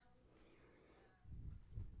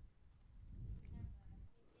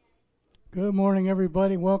Good morning,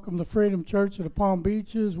 everybody. Welcome to Freedom Church at the Palm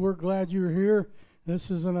Beaches. We're glad you're here. This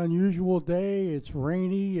is an unusual day. It's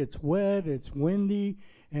rainy, it's wet, it's windy,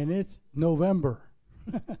 and it's November.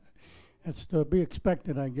 That's to be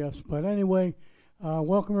expected, I guess. But anyway,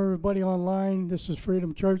 welcome everybody online. This is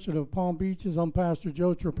Freedom Church at the Palm Beaches. I'm Pastor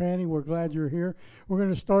Joe Trapani. We're glad you're here. We're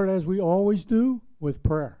going to start, as we always do, with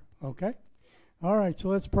prayer, okay? All right, so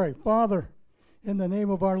let's pray. Father, in the name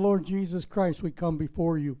of our Lord Jesus Christ, we come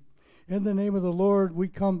before you. In the name of the Lord, we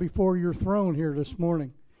come before your throne here this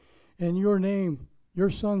morning. In your name, your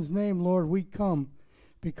Son's name, Lord, we come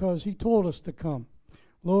because he told us to come.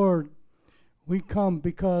 Lord, we come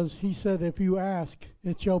because he said, if you ask,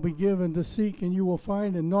 it shall be given, to seek, and you will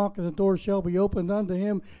find, and knock, and the door shall be opened unto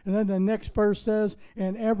him. And then the next verse says,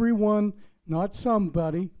 and everyone, not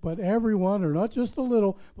somebody, but everyone, or not just a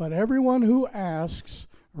little, but everyone who asks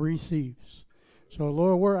receives. So,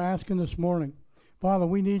 Lord, we're asking this morning. Father,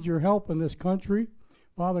 we need your help in this country.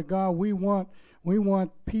 Father God, we want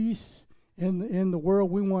peace in the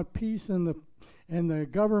world. We want peace in the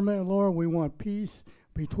government, Lord. We want peace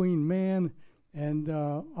between man and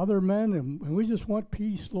other men, and we just want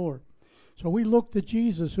peace, Lord. So we look to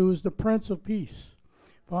Jesus, who is the Prince of Peace.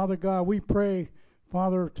 Father God, we pray,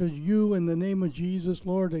 Father, to you in the name of Jesus,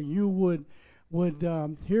 Lord, that you would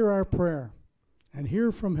hear our prayer and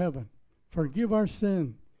hear from heaven. Forgive our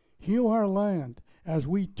sin. Heal our land as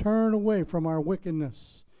we turn away from our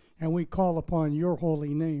wickedness and we call upon your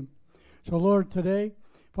holy name. So, Lord, today,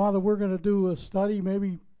 Father, we're going to do a study,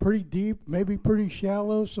 maybe pretty deep, maybe pretty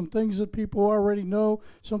shallow, some things that people already know,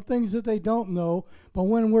 some things that they don't know. But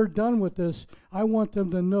when we're done with this, I want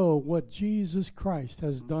them to know what Jesus Christ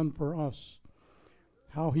has done for us,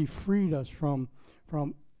 how he freed us from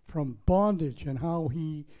bondage, and how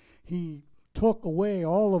he took away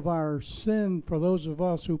all of our sin for those of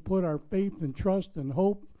us who put our faith and trust and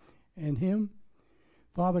hope in him.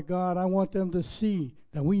 Father God, I want them to see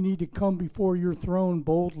that we need to come before your throne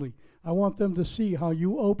boldly. I want them to see how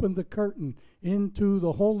you opened the curtain into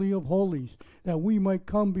the Holy of Holies, that we might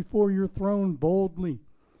come before your throne boldly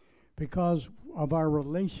because of our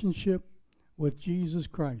relationship with Jesus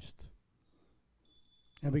Christ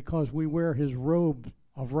and because we wear his robe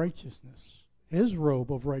of righteousness. His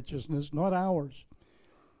robe of righteousness, not ours.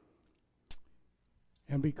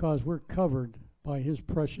 And because we're covered by his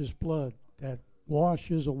precious blood that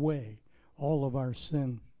washes away all of our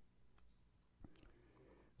sin.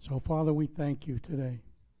 So, Father, we thank you today.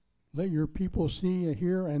 Let your people see,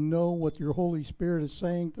 hear, and know what your Holy Spirit is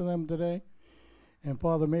saying to them today. And,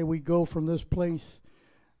 Father, may we go from this place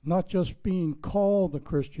not just being called a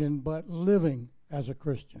Christian, but living as a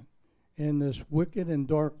Christian in this wicked and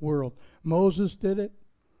dark world. Moses did it.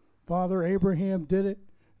 Father Abraham did it.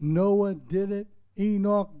 Noah did it.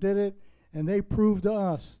 Enoch did it. And they proved to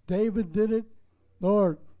us. David did it.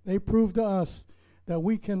 Lord, they proved to us that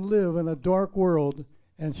we can live in a dark world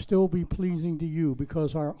and still be pleasing to you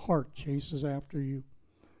because our heart chases after you.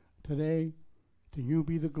 Today, to you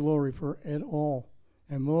be the glory for it all.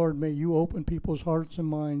 And Lord, may you open people's hearts and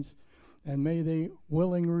minds, and may they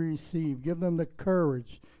willingly receive. Give them the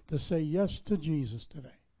courage to say yes to Jesus today.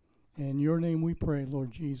 In your name we pray,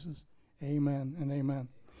 Lord Jesus. Amen and amen.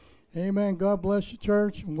 Amen. God bless you,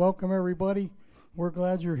 church, and welcome everybody. We're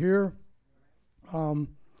glad you're here. I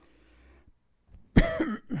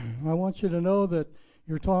want you to know that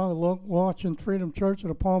you're watching Freedom Church at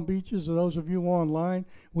the Palm Beaches. And those of you online,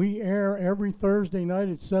 we air every Thursday night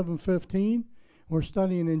at 7:15. We're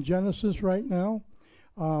studying in Genesis right now.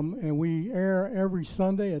 And we air every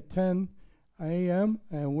Sunday at 10 a.m.,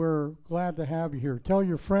 and we're glad to have you here. Tell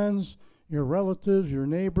your friends, your relatives, your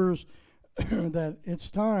neighbors that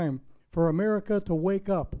it's time for America to wake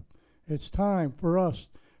up. It's time for us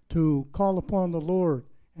to call upon the Lord,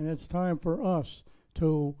 and it's time for us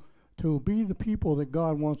to be the people that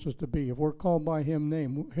God wants us to be. If we're called by his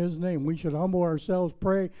name, we should humble ourselves,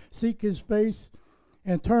 pray, seek his face,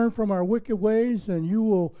 and turn from our wicked ways, and you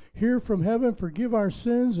will hear from heaven, forgive our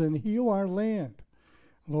sins, and heal our land,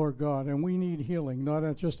 Lord God. And we need healing,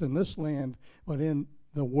 not just in this land, but in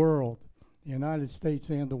the world, the United States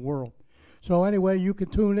and the world. So anyway, you can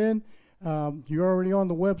tune in. You're already on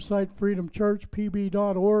the website,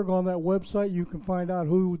 freedomchurchpb.org. On that website, you can find out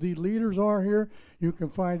who the leaders are here. You can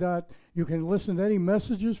find out, you can listen to any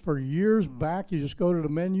messages for years back. You just go to the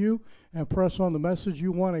menu and press on the message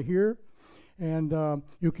you want to hear. And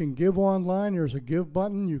you can give online. There's a give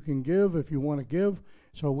button. You can give if you want to give.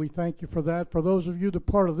 So we thank you for that. For those of you that are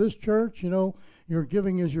part of this church, you know, your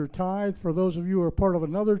giving is your tithe. For those of you who are part of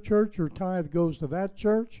another church, your tithe goes to that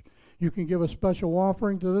church. You can give a special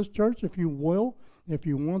offering to this church if you will. if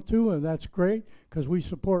you want to, and that's great because we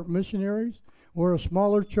support missionaries. We're a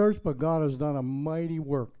smaller church, but God has done a mighty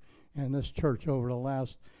work in this church over the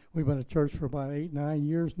last, we've been a church for about 8, 9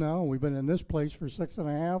 years now. We've been in this place for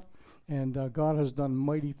 6.5, and God has done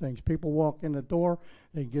mighty things. People walk in the door,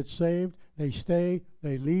 they get saved, they stay,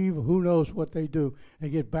 they leave, who knows what they do. They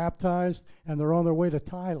get baptized, and they're on their way to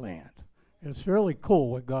Thailand. It's really cool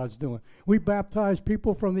what God's doing. We baptized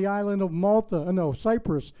people from the island of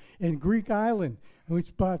Cyprus in Greek island. It was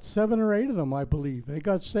about 7 or 8 of them, I believe. They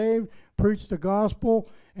got saved, preached the gospel,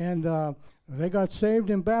 and they got saved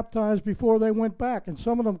and baptized before they went back. And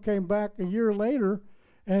some of them came back a year later,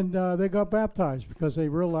 and they got baptized because they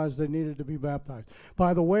realized they needed to be baptized.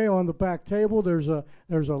 By the way, on the back table, there's a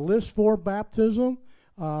list for baptism.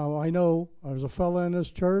 I know there's a fella in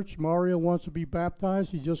this church, Mario, wants to be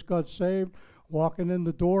baptized. He just got saved, walking in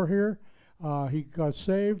the door here. He got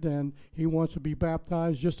saved, and he wants to be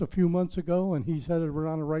baptized just a few months ago, and he's headed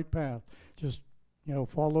on the right path. Just,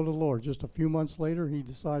 follow the Lord. Just a few months later, he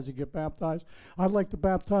decides to get baptized. I'd like to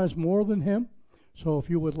baptize more than him, so if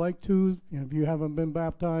you would like to, if you haven't been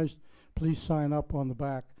baptized, please sign up on the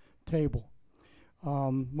back table.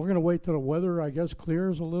 We're going to wait till the weather, I guess,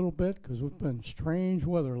 clears a little bit because it's been strange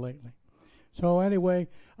weather lately. So anyway,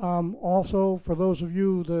 also for those of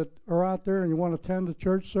you that are out there and you want to attend the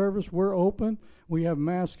church service, we're open. We have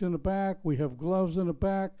masks in the back. We have gloves in the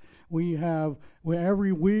back. We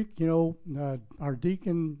every week, our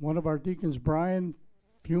deacon, one of our deacons, Brian,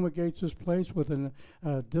 fumigates this place with a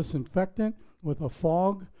disinfectant with a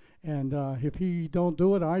fog. And if he don't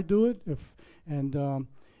do it, I do it.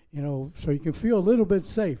 So you can feel a little bit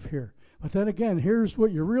safe here. But then again, here's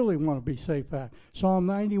what you really want to be safe at. Psalm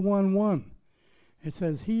 91:1. It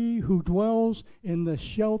says, "He who dwells in the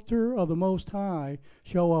shelter of the Most High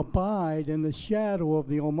shall abide in the shadow of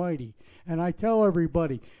the Almighty." And I tell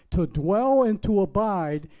everybody, to dwell and to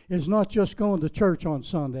abide is not just going to church on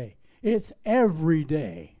Sunday. It's every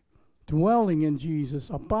day. Dwelling in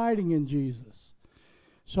Jesus, abiding in Jesus.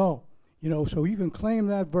 So, so you can claim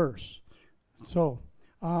that verse. So,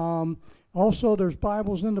 also, there's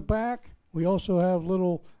Bibles in the back. We also have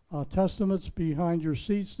little testaments behind your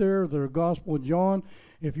seats there. They're Gospel of John.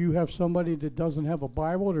 If you have somebody that doesn't have a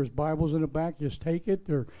Bible, there's Bibles in the back. Just take it.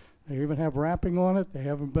 They even have wrapping on it. They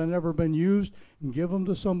haven't ever been used. And give them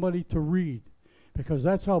to somebody to read. Because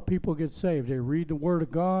that's how people get saved. They read the Word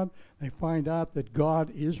of God. They find out that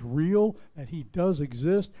God is real, that He does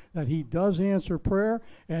exist, that He does answer prayer,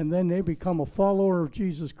 and then they become a follower of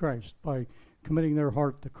Jesus Christ by committing their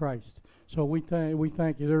heart to Christ. So we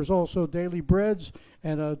thank you. There's also daily breads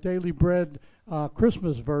and a daily bread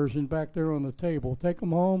Christmas version back there on the table. Take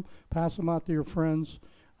them home, pass them out to your friends,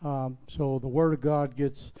 so the Word of God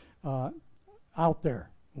gets out there.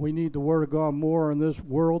 We need the Word of God more in this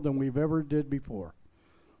world than we've ever did before.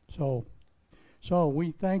 So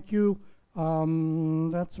we thank you.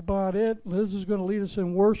 That's about it. Liz is going to lead us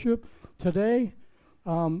in worship today.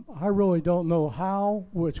 I really don't know how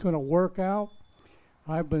it's going to work out.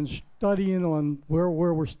 I've been studying on where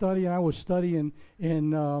we're studying. I was studying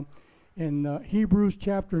in Hebrews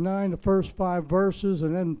chapter 9, the first 5 verses,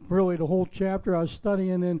 and then really the whole chapter. I was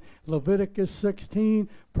studying in Leviticus 16,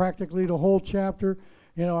 practically the whole chapter.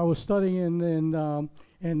 I was studying in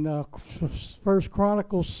First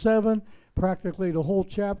Chronicles 7, practically the whole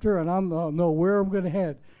chapter, and I don't know where I'm going to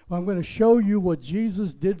head. I'm going to show you what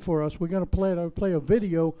Jesus did for us. We're going to play a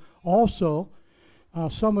video also.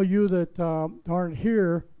 Some of you that aren't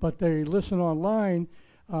here, but they listen online,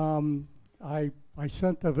 I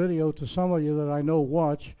sent the video to some of you that I know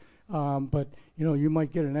watch, but you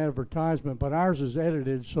might get an advertisement, but ours is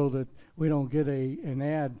edited so that we don't get an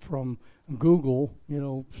ad from Google,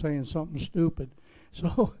 saying something stupid.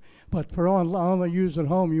 So, but for on the use at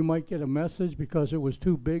home, you might get a message because it was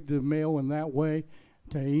too big to mail in that way,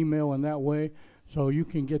 to email in that way. So you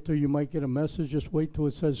might get a message. Just wait till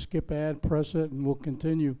it says skip ad, press it, and we'll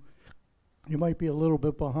continue. You might be a little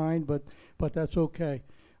bit behind, but that's okay.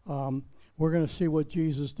 We're going to see what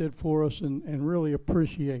Jesus did for us and really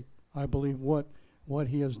appreciate, I believe, what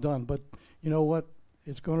He has done. But you know what?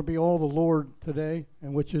 It's going to be all the Lord today,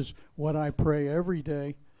 and which is what I pray every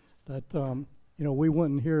day, that we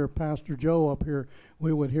wouldn't hear Pastor Joe up here.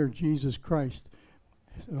 We would hear Jesus Christ,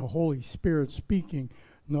 the Holy Spirit speaking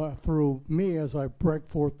through me as I break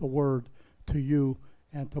forth the word to you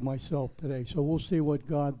and to myself today. So we'll see what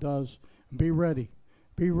God does. Be ready.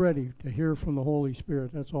 Be ready to hear from the Holy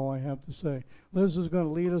Spirit. That's all I have to say. Liz is going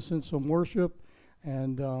to lead us in some worship,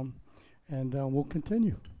 and we'll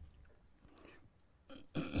continue.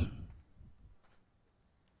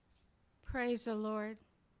 Praise the Lord.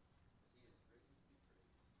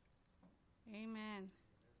 Amen.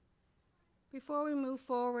 Before we move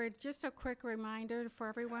forward, just a quick reminder for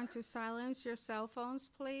everyone to silence your cell phones,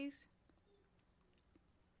 please.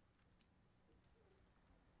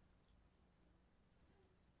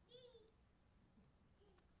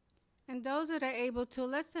 And those that are able to,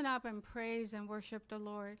 listen up and praise and worship the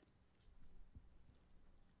Lord.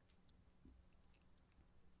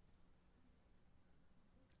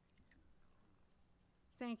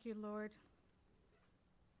 Thank you, Lord.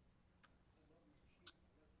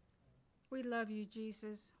 We love you,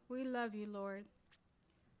 Jesus. We love you, Lord.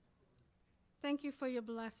 Thank you for your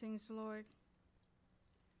blessings, Lord.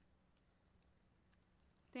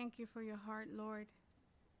 Thank you for your heart, Lord.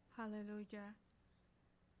 Hallelujah.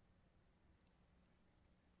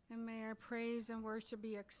 And may our praise and worship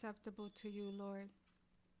be acceptable to you, Lord.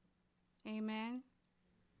 Amen.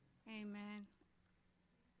 Amen.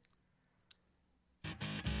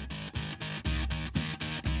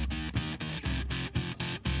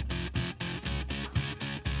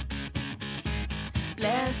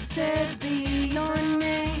 Blessed be your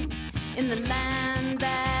name in the land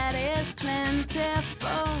that is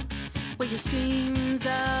plentiful, where your streams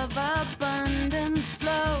of abundance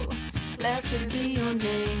flow. Blessed be your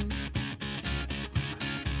name.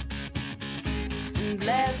 And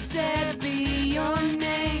blessed be your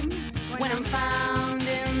name when I'm found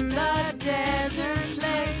in the desert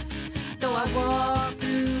place. Though I walk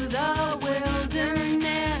through the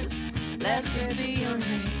wilderness, blessed be your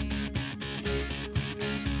name.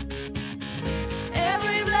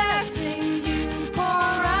 Every blessing you pour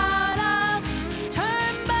out, I'll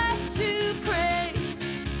turn back to praise.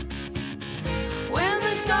 When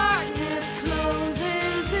the darkness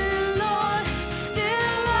closes in, Lord,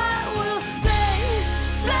 still I will say,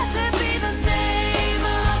 blessed be the name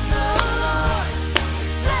of the Lord.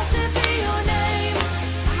 Blessed be your name.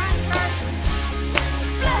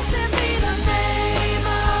 Blessed be the name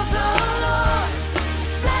of the Lord.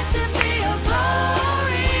 Blessed be your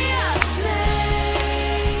glorious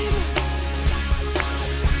name.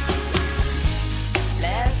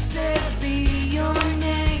 Blessed be your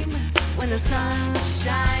name when the sun's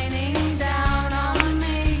shining down on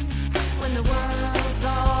me, when the world's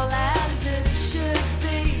all as it should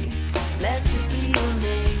be. Blessed be your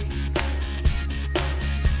name.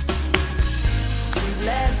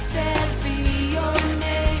 Blessed be your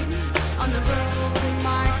name on the road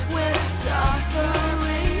marked with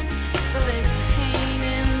suffering, though there's pain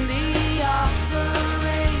in the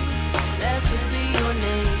offering. Blessed be your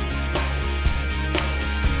name.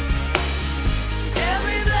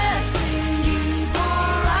 Every blessing you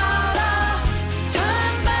pour out, I'll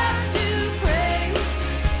turn back to praise.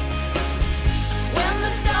 When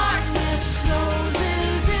the darkness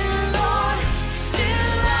closes in, Lord,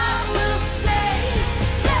 still I will say,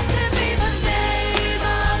 blessed be the name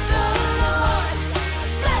of the Lord.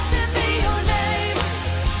 Blessed be your name.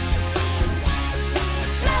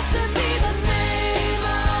 Blessed be the name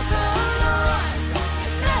of the Lord.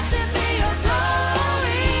 Blessed be your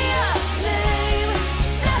glorious name.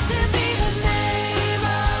 Blessed be the name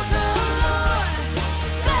of the Lord.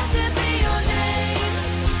 Blessed be your name.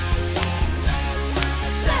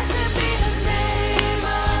 Blessed be the name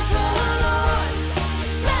of the Lord.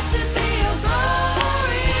 Blessed be your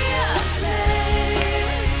glorious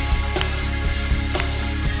name.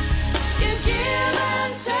 You give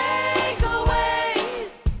and take away.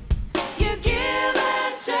 You give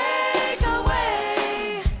and take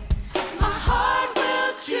away. My heart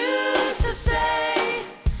will choose to say,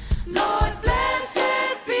 Lord,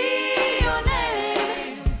 blessed be your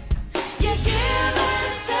name. You give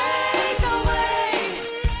and take away.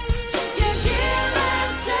 You give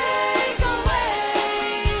and take away.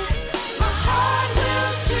 My heart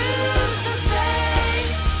will choose to say,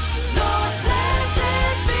 Lord,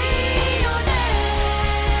 blessed be your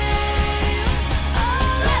name. Oh,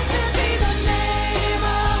 blessed be the name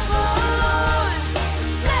of the Lord.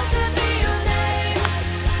 Blessed be your name.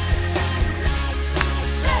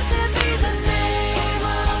 Blessed be the name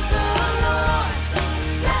of the Lord.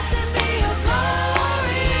 Blessed be your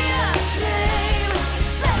glorious name.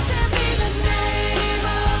 Blessed be the name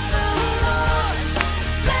of the Lord.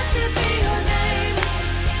 Blessed be your name.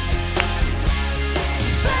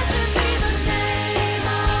 Blessed be the name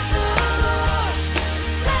of the Lord.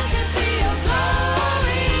 Blessed be your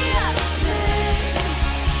glorious name.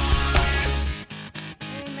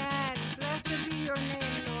 Amen. Blessed be your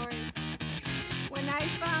name, Lord. When I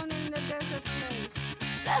found in the desert place.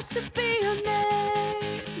 Blessed be your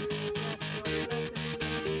name. Yes, Lord. Blessed be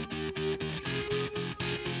your name.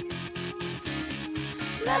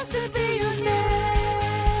 Blessed be your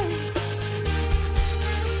name.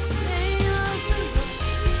 Name of the Lord.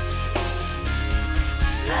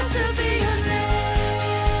 Blessed be your name.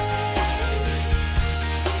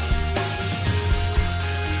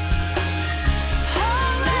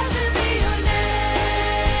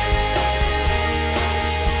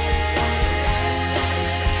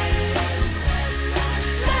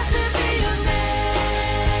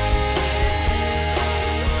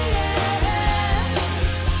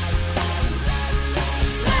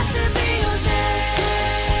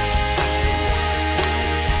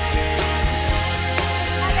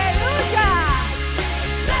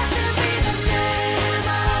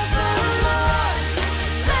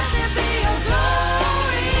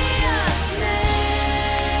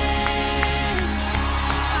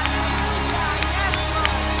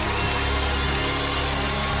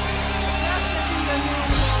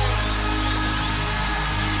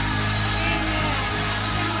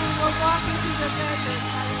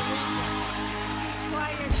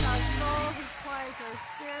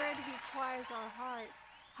 Spirit, He quiets our heart.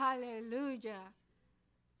 Hallelujah.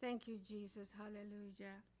 Thank you, Jesus.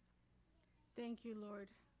 Hallelujah. Thank you, Lord,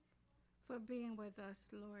 for being with us,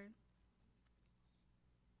 Lord.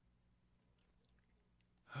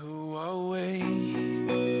 Who are we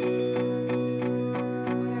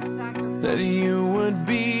What a sacrifice. that you would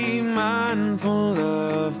be mindful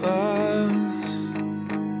of us?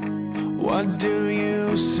 What do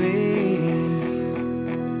you see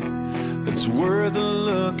that's worth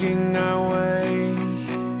looking our way?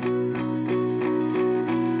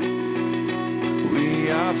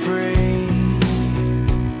 We are free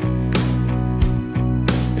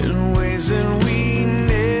in ways that we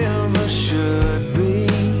never should be.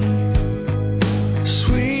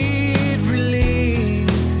 Sweet relief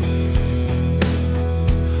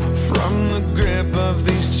from the grip of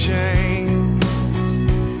these chains.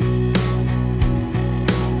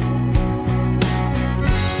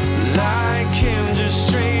 Like hinges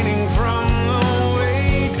straining from the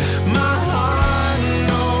weight, my heart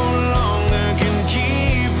no longer can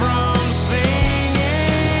keep from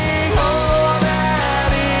singing. All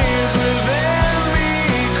that is within me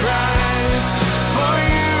cries, for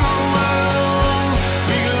you alone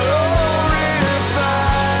be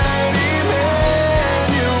glorified,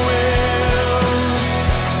 Emmanuel,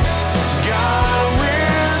 God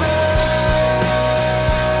with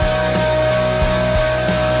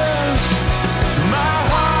us. My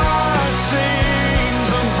heart sings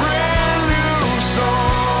a brand new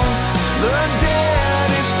song. The debt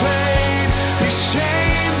is paid, these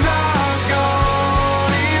chains are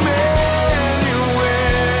gone. Emmanuel,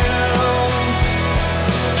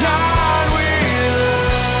 God with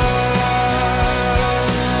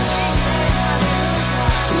us.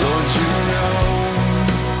 Lord, you know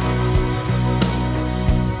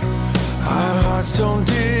our hearts don't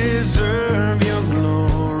deserve your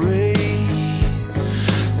glory.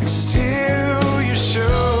 Still you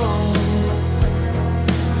show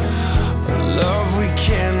a love we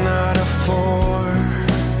cannot afford.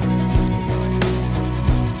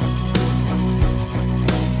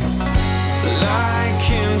 Like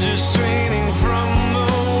hinges straining from the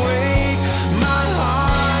weight, my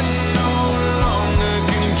heart no longer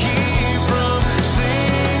can keep from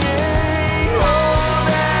singing. All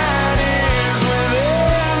that is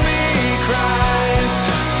within me cries,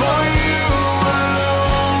 for you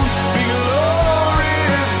alone be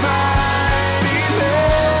glorified,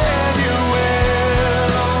 Emmanuel,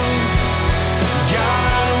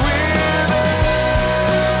 God with us.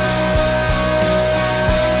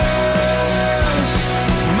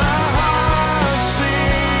 My heart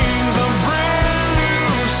sings a brand new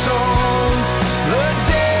song. The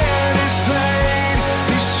debt is paid,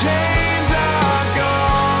 these chains are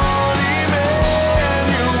gone.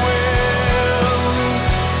 Emmanuel,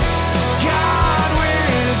 God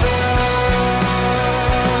with us.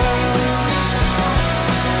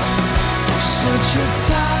 Such a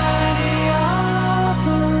tiny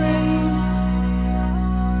offering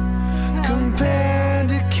compared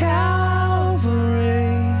to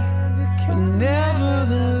Calvary, but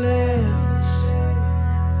nevertheless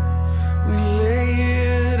we lay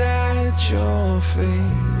it at your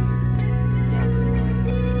feet. Yes, Lord.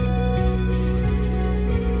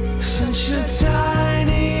 Such a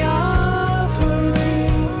tiny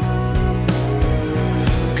offering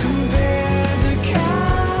compared to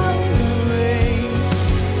Calvary,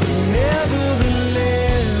 but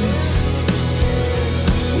nevertheless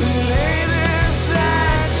we lay this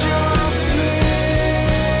at your feet.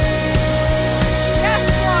 Yes,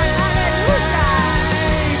 Lord. Hallelujah.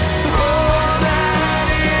 All that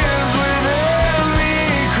is within me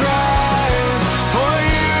cries, for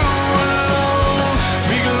you alone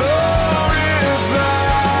be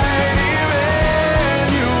glorified,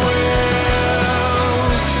 Emmanuel,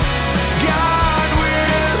 God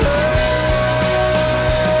with us.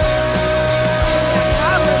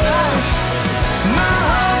 My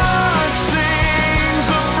heart sings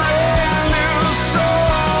a brand new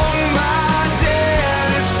song. My debt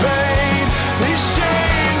is paid, these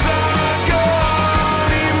chains are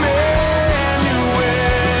gone. Emmanuel,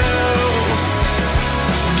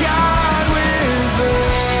 God with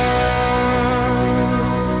us.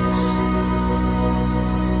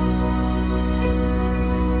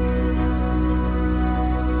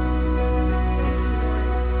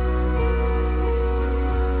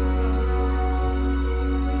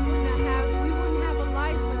 We wouldn't have a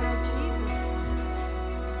life without Jesus.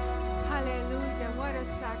 Hallelujah. What a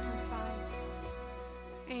sacrifice.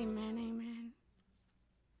 Amen. Amen.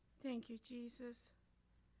 Thank you, Jesus.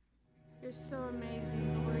 You're so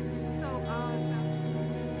amazing, Lord. You're so awesome.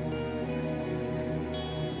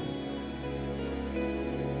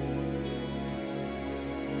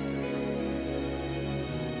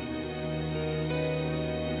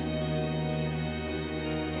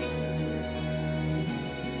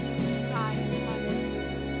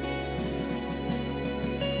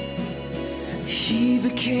 He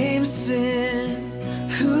became sin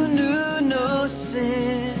who knew no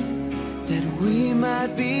sin, that we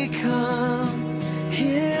might become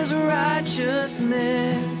his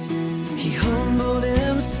righteousness. He humbled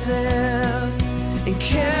himself and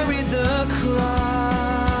carried the cross.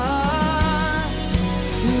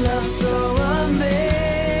 Love so amazing,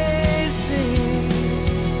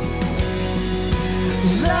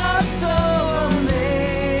 love so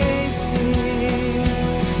amazing.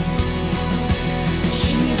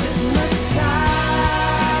 Jesus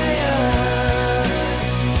Messiah,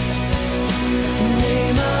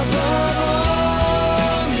 name above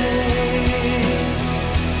all names,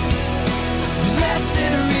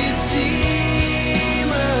 blessed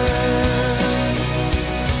Redeemer,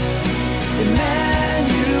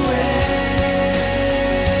 Emmanuel,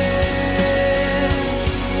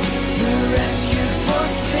 the rescue for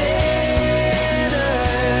sinners,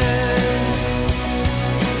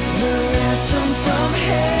 the ransom from heaven.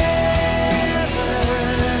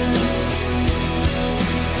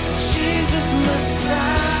 Jesus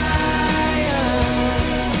Messiah,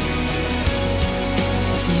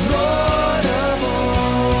 Lord of all.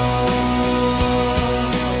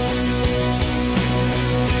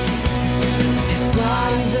 His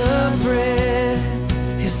body the bread,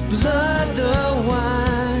 his blood the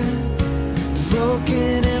wine,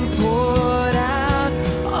 broken and poured out,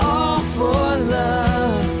 all for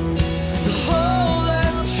love. The whole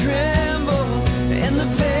earth trembled and the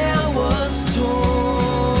veil was torn.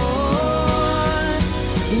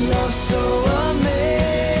 Love so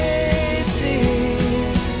amazing,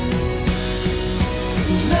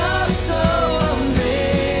 love so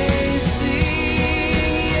amazing,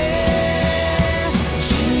 yeah.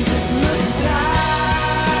 Jesus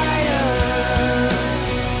Messiah,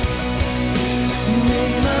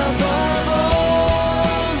 name above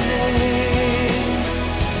all names,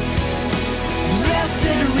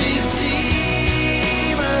 blessed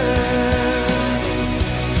Redeemer,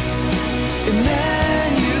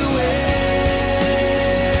 Emmanuel,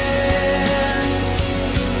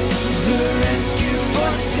 the rescue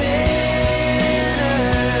for sinners,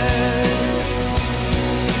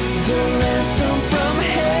 the ransom from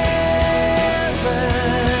heaven.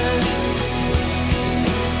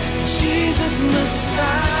 Jesus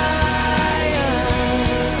Messiah,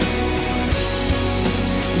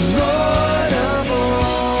 Lord of all.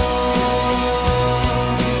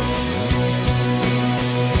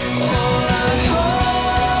 All our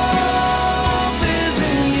hope is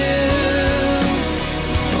in you.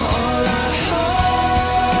 All our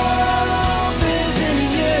hope is in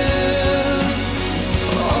you.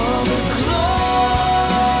 All the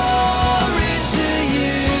glory to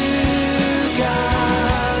you,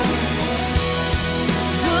 God,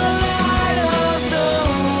 the light of the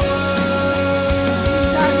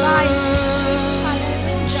Our light. world.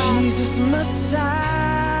 Hallelujah. Jesus Messiah,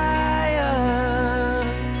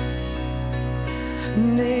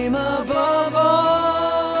 name above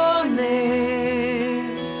all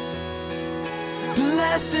names,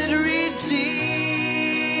 blessed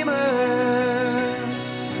Redeemer,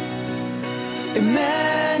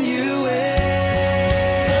 Emmanuel,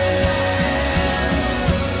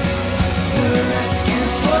 the rescue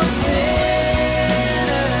for sinners,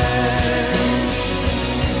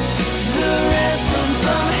 the ransom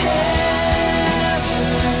from heaven.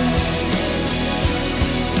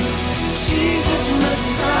 Jesus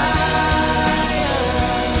Messiah,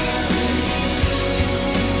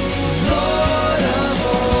 Lord of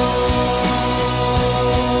all.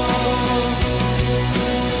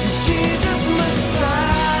 Jesus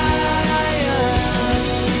Messiah,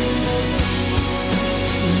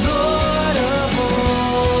 Lord of all.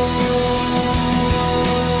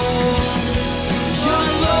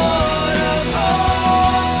 You're Lord of all,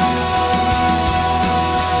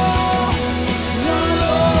 the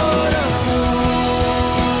Lord of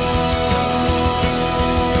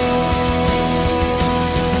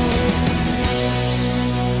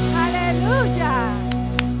Hallelujah.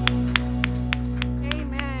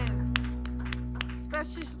 Amen.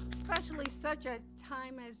 Especially such a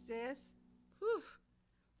time as this. Whew,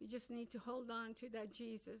 we just need to hold on to that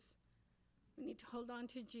Jesus. We need to hold on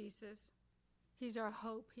to Jesus. He's our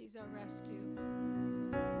hope. He's our rescue.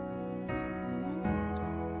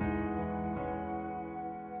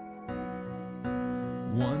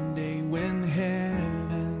 One day when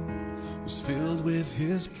heaven was filled with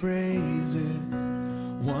his praises,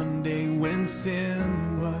 one day when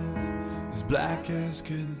sin was as black as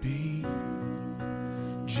could be,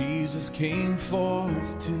 Jesus came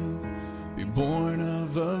forth to be born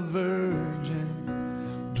of a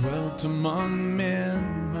virgin, dwelt among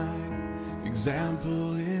men, my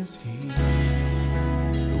example is he.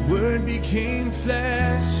 Word became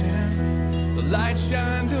flesh and the light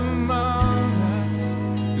shined among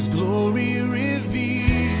us, His glory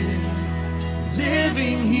revealed.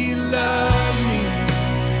 Living, He loved me.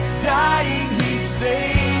 Dying, He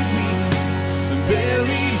saved me. And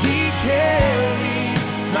buried, He carried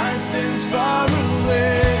my sins far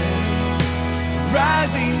away.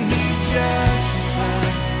 Rising, He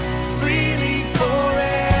justified freely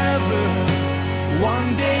forever.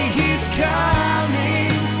 One day He's coming.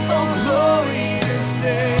 Oh, glorious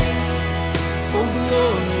day. Oh,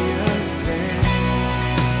 glorious day.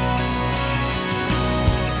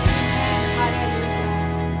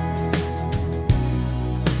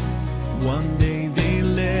 One day they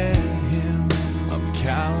led Him up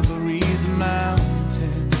Calvary's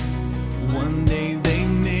mountain. One day they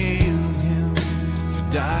nailed Him to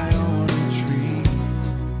die on a tree.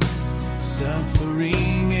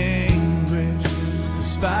 Suffering anguish,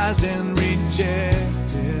 despised and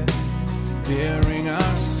rejected, bearing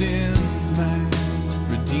our sins, my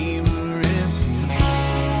Redeemer is He.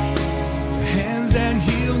 The hands that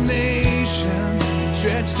heal nations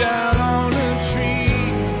stretched out on a tree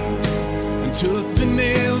and took the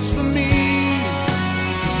nails for me.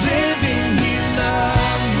 'Cause living, He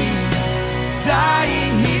loved me.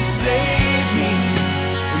 Dying, He saved me.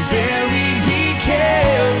 And buried, He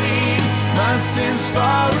carried my sins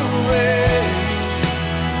far away.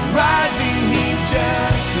 Rising, He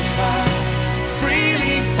justified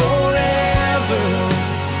freely forever.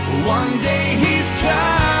 One day He's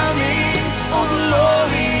coming. Oh,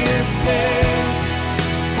 glorious day.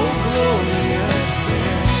 Oh, glorious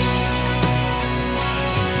day.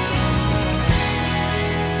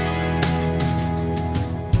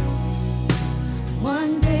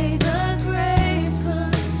 One day the grave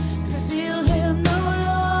could conceal Him no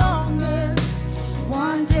longer.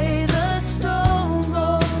 One day the stone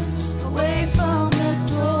rolled away from the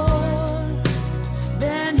door.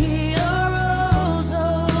 Then He arose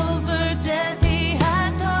over death He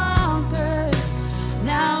had conquered.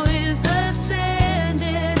 Now is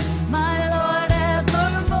ascended, my Lord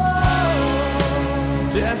evermore.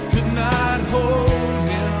 Death could not hold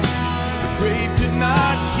Him. The grave could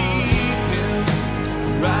not keep Him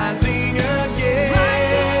from rising again.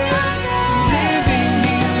 Living,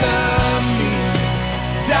 He loved me.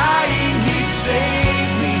 Dying, He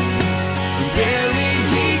saved me. And buried,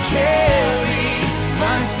 He carried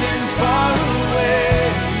my sins far away.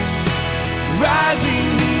 Rising,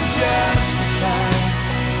 He justified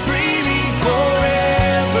freely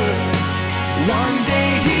forever. One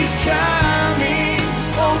day He's coming.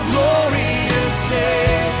 Oh, glorious day.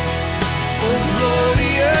 Oh,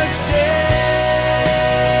 glorious day.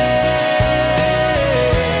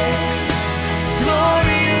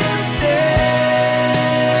 Glorious day.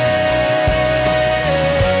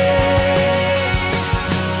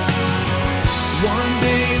 One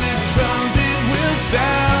day the trumpet will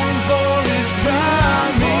sound for His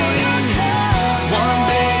coming. One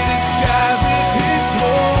day the sky with His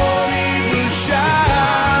glory will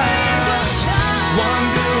shine.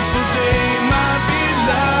 Wonderful day, my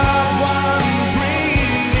beloved one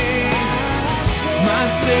bringing. My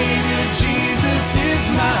Savior Jesus is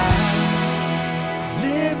mine.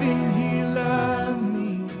 Living, He loved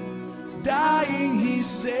me. Dying, He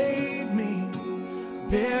saved me.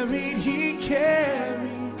 Buried, He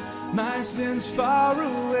carried my sins far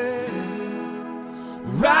away.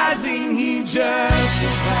 Rising, He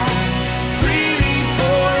justified freely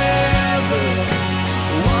forever.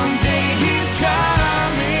 One day He's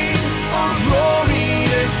coming. On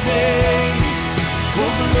glorious day.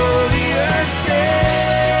 Oh, glorious day.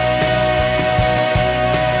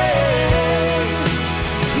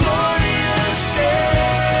 Glorious day.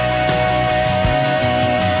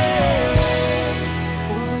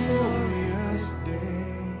 Oh, glorious day.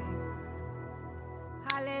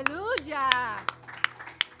 Hallelujah.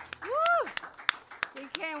 Woo! We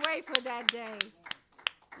can't wait for that day.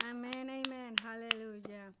 Amen, amen.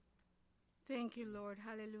 Hallelujah. Thank you, Lord.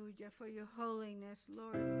 Hallelujah, for your holiness,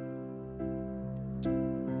 Lord.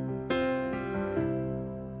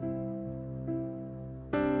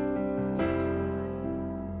 Yes, Lord.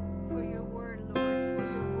 For your word, Lord. For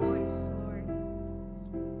your voice, Lord.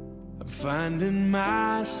 I'm finding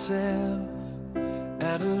myself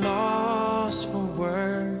at a loss for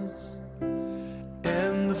words.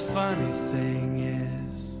 And the funny thing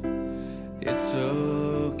is, it's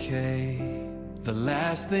okay. The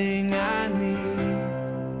last thing I need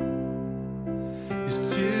is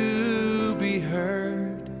to be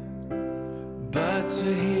heard, but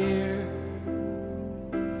to hear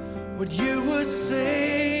what you would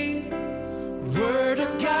say. Word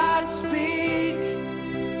of God, speak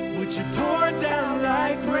what Would you pour down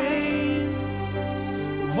like rain,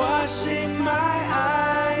 washing my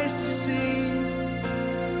eyes to see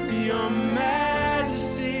your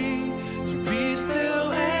majesty, to be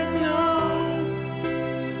still and know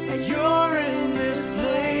that you're in this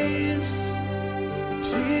place.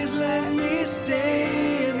 Please let me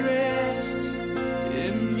stay and rest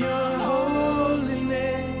in your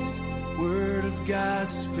holiness. Word of God,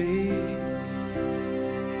 speak.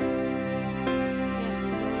 Yes,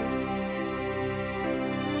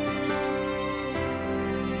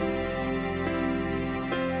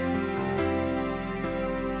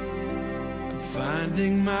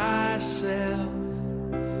 Finding myself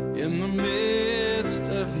in the midst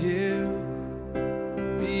of you,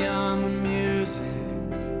 beyond the music,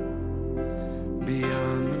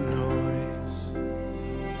 beyond the noise.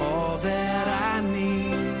 All that I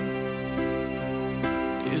need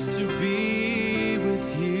is to be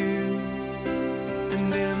with you,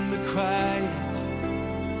 and in the quiet,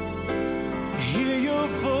 hear your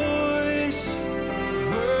voice.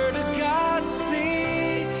 Word of God,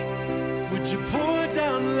 speak. Would you pour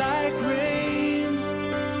down like rain,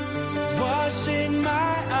 washing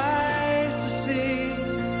my eyes to see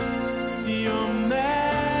your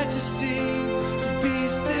majesty, to be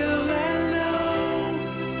still and know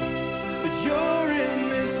that you're in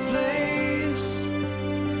this place.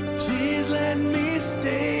 Please let me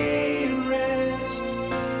stay and rest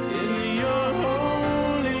in your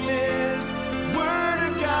holiness. Word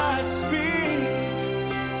of God, speak.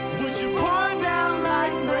 Would you pour down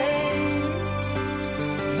like rain,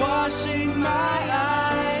 washing my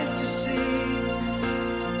eyes to see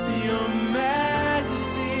your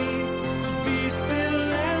majesty, to be still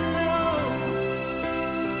and know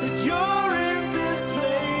that you're in this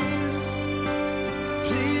place.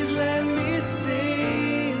 Please let me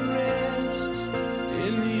stay and rest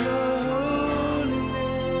in your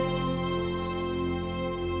holiness.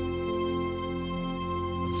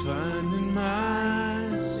 I'm finding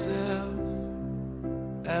myself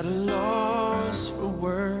at a loss for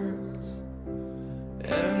words,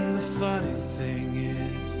 and the funny thing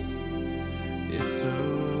is, it's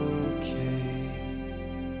okay.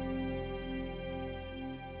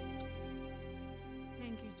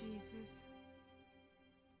 thank you, Jesus.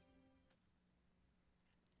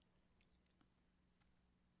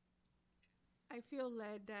 I feel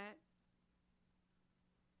led that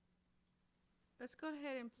let's go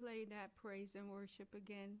ahead and play that praise and worship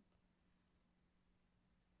again.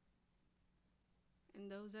 And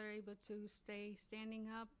those that are able to stay standing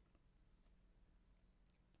up,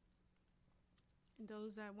 and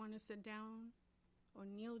those that want to sit down or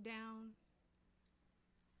kneel down.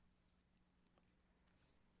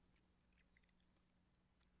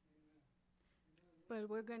 But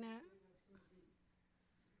we're gonna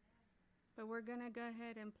go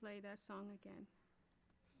ahead and play that song again.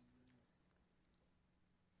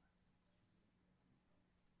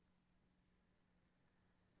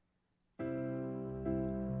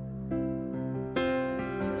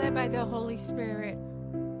 Be led by the Holy Spirit.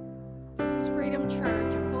 This is Freedom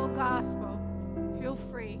Church, a full gospel. Feel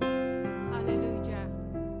free. Hallelujah.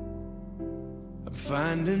 I'm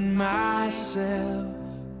finding myself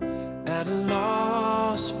at a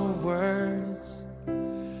loss for words,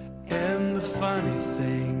 and the funny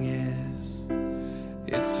thing is,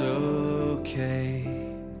 it's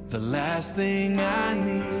okay. The last thing I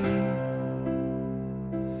need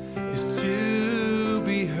is to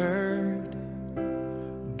be heard,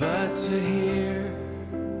 but to hear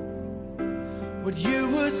what you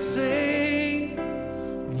would say.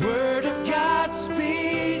 Word of God,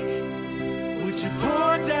 speak. Would you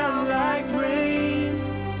pour down like rain,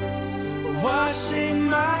 washing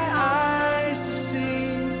my eyes to see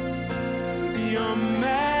your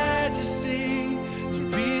majesty, to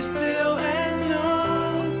be still and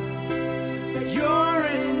know that you're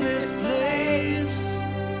in this place.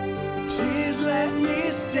 Please let me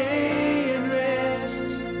stay and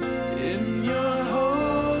rest in your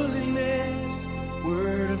holiness.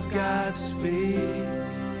 Word of God, speak.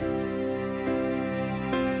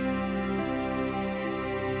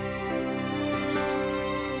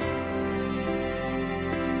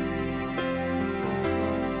 Yes,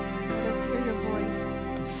 Lord. Let us hear your voice.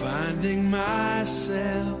 Finding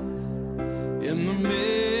myself in the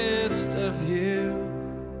midst of you,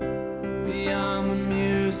 beyond the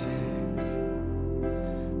music,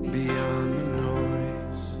 beyond the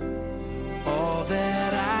noise. All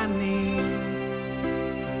that I need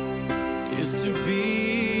is to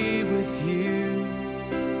be with you,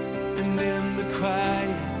 and in the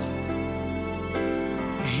quiet,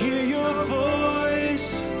 hear your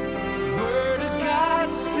voice. Word of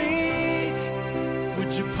God, speak.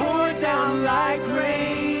 Would you pour down like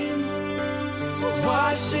rain,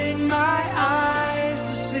 washing my eyes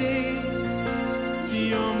to see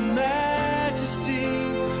your majesty.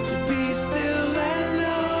 So be still and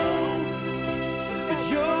know that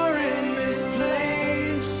you're in this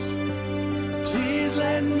place. Please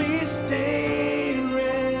let me stay and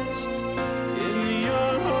rest in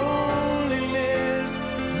your holiness.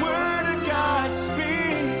 Word of God,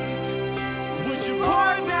 speak. Would you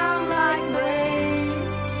pour down like rain,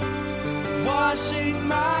 washing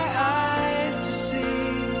my eyes to see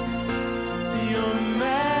your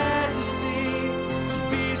majesty. To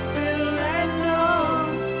be still and know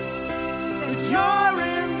that you're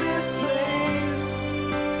in this place.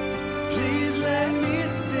 Please let me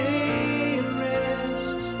stay and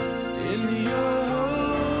rest in your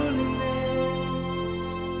holiness.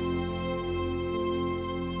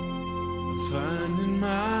 I'm finding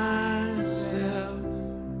myself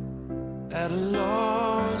at a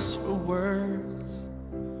loss for words,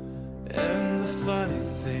 and the funny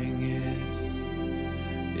thing is,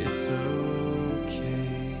 it's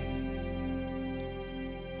okay.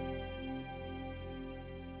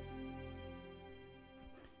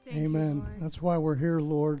 Thank you, Amen. Lord. That's why we're here,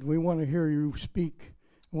 Lord. We want to hear you speak.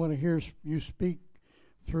 We want to hear you speak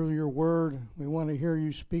through your word. We want to hear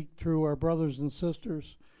you speak through our brothers and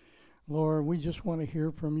sisters. Lord, we just want to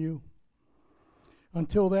hear from you.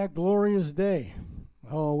 Until that glorious day.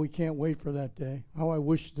 Oh, we can't wait for that day. Oh, I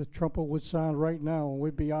wish the trumpet would sound right now and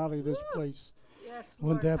we'd be out of this place. Yes,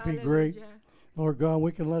 Wouldn't Lord. that be great? Hallelujah. Lord God,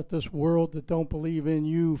 we can let this world that don't believe in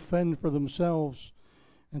you fend for themselves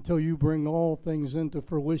until you bring all things into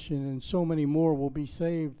fruition, and so many more will be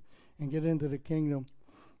saved and get into the kingdom.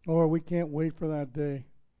 Lord, we can't wait for that day.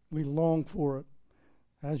 We long for it,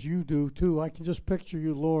 as you do too. I can just picture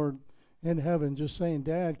you, Lord, in heaven just saying,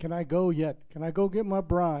 Dad, can I go yet? Can I go get my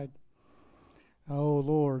bride? Oh,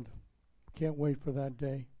 Lord, can't wait for that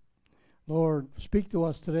day. Lord, speak to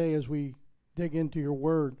us today as we dig into your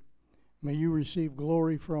word. May you receive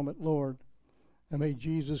glory from it, Lord, and may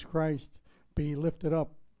Jesus Christ be lifted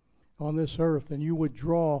up on this earth, and you would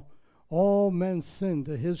draw all men's sin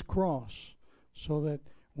to his cross so that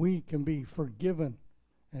we can be forgiven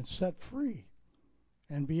and set free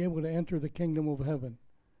and be able to enter the kingdom of heaven.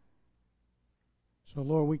 So,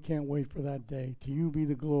 Lord, we can't wait for that day. To you be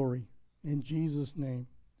the glory. In Jesus' name,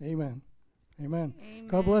 amen. Amen. Amen.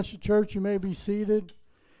 God bless you, church. You may be seated.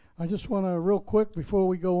 I just want to, real quick, before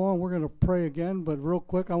we go on, we're going to pray again, but real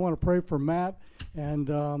quick, I want to pray for Matt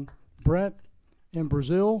and Brett in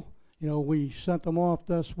Brazil. You know, we sent them off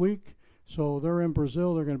this week, so they're in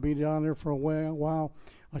Brazil. They're going to be down there for a while.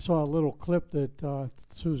 I saw a little clip that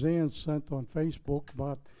Suzanne sent on Facebook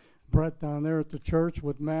about Brett down there at the church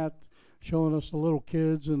with Matt, showing us the little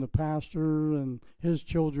kids and the pastor and his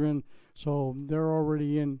children. So they're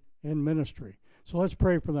already in ministry. So let's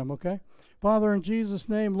pray for them, okay? Father, in Jesus'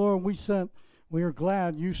 name, Lord, we are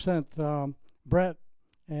glad you sent Brett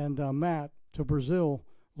and Matt to Brazil,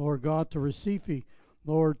 Lord God, to Recife,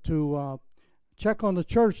 Lord, to check on the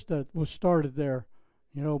church that was started there,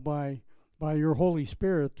 you know, by your Holy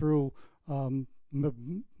Spirit through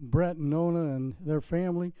Brett and Nona and their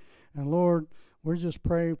family. And Lord, we just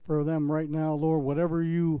pray for them right now, Lord, whatever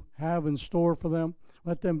you have in store for them,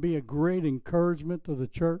 let them be a great encouragement to the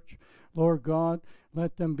church. Lord God,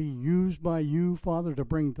 let them be used by you, Father, to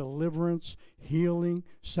bring deliverance, healing,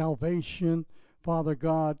 salvation, Father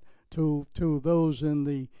God, to those in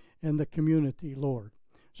the community, Lord.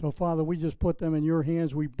 So, Father, we just put them in your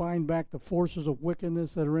hands. We bind back the forces of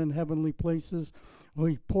wickedness that are in heavenly places.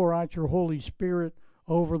 We pour out your Holy Spirit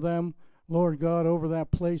over them, Lord God, over that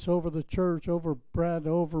place, over the church, over Brad,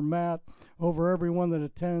 over Matt, over everyone that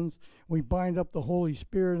attends. We bind up the Holy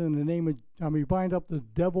Spirit in the name of, we bind up the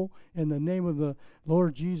devil in the name of the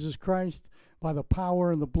Lord Jesus Christ. By the power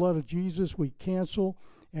and the blood of Jesus, we cancel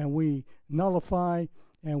and we nullify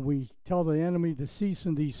and we tell the enemy to cease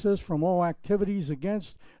and desist from all activities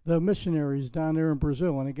against the missionaries down there in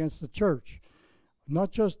Brazil and against the church.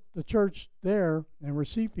 Not just the church there in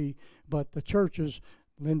Recife, but the churches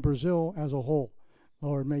in Brazil as a whole.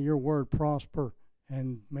 Lord, may your word prosper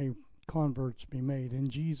and may converts be made. In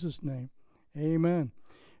Jesus' name, amen.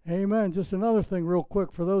 Amen. Just another thing real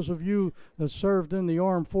quick. For those of you that served in the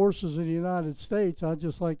armed forces of the United States, I'd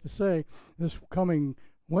just like to say this coming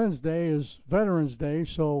Wednesday is Veterans Day,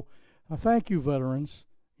 so I thank you, veterans,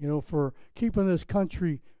 you know, for keeping this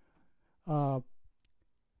country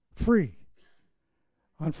free.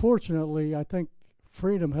 Unfortunately, I think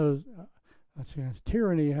freedom has,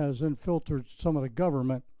 tyranny has infiltrated some of the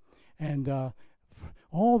government, and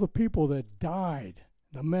all the people that died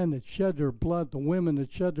the men that shed their blood, the women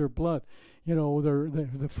that shed their blood. You know,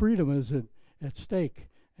 the freedom is at stake.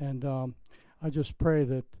 And I just pray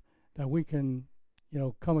that we can, you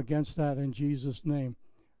know, come against that in Jesus' name.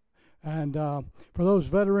 And for those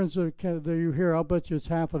veterans that you hear, I'll bet you it's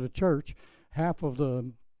half of the church, half of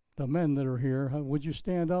the men that are here. Would you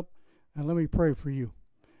stand up and let me pray for you?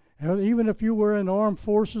 And even if you were in armed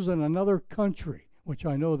forces in another country, which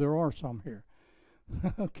I know there are some here.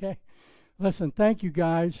 Okay? Listen, thank you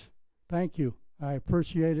guys. Thank you. I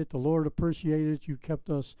appreciate it. The Lord appreciated it. You kept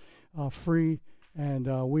us free, and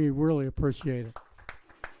we really appreciate it.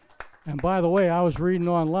 And by the way, I was reading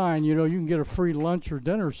online, you know, you can get a free lunch or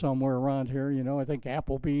dinner somewhere around here. You know, I think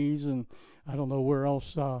Applebee's and I don't know where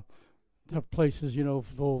else. Have places, you know,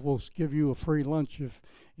 will give you a free lunch if,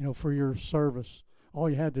 you know, for your service. All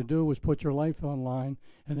you had to do was put your life online,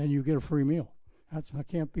 and then you get a free meal. I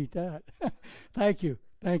can't beat that. Thank you.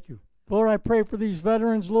 Thank you. Lord, I pray for these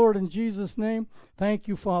veterans, Lord, in Jesus' name. Thank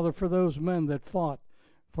you, Father, for those men that fought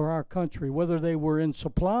for our country, whether they were in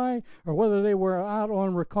supply or whether they were out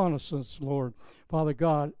on reconnaissance, Lord. Father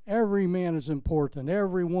God, every man is important.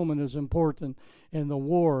 Every woman is important in the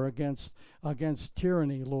war against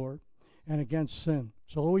tyranny, Lord, and against sin.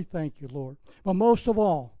 So we thank you, Lord. But most of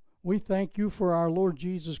all, we thank you for our Lord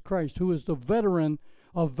Jesus Christ, who is the veteran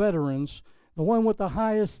of veterans, the one with the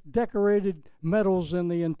highest decorated medals in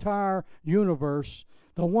the entire universe,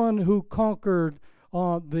 the one who conquered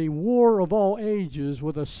the war of all ages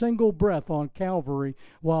with a single breath on Calvary,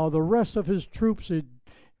 while the rest of his troops had,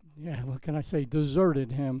 what can I say,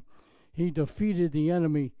 deserted him. He defeated the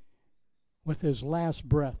enemy with his last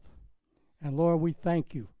breath. And Lord, we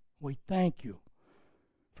thank you. We thank you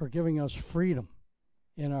for giving us freedom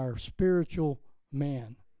in our spiritual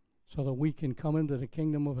man so that we can come into the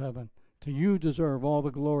kingdom of heaven. To you deserve all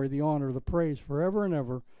the glory, the honor, the praise forever and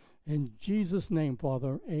ever. In Jesus' name,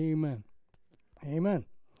 Father, amen. Amen.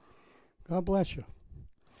 God bless you.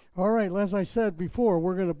 All right, as I said before,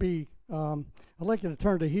 we're going to be, I'd like you to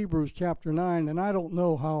turn to Hebrews chapter 9, and I don't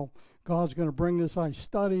know how God's going to bring this. I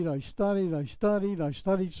studied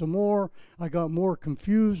some more. I got more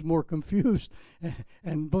confused.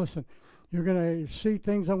 And listen, you're going to see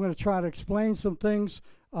things. I'm going to try to explain some things.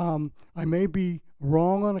 I may be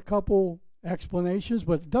wrong on a couple explanations,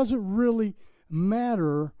 but it doesn't really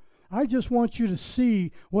matter. I just want you to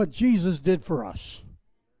see what Jesus did for us.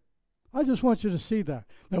 I just want you to see that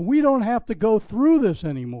we don't have to go through this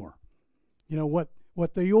anymore. You know,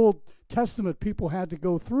 what the Old Testament people had to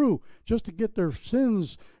go through just to get their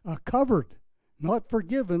sins covered, not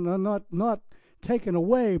forgiven, not taken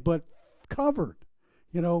away, but covered.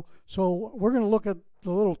 You know, so we're going to look at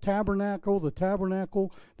the little tabernacle,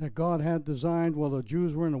 that God had designed while the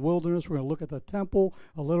Jews were in the wilderness. We're going to look at the temple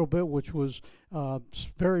a little bit, which was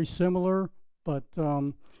very similar, but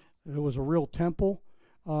it was a real temple.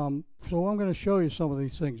 So I'm going to show you some of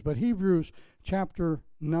these things. But Hebrews chapter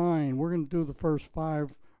 9, we're going to do the first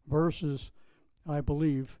 5 verses, I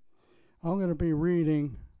believe. I'm going to be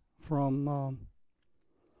reading from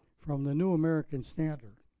the New American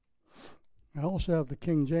Standard. I also have the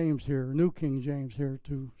King James here, New King James here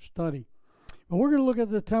to study. But we're going to look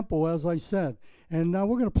at the temple, as I said. And now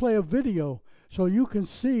we're going to play a video so you can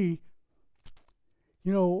see,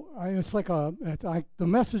 you know, it's like the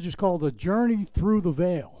message is called The Journey Through the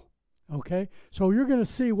Veil. Okay? So you're going to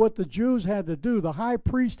see what the Jews had to do, the high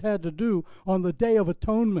priest had to do on the Day of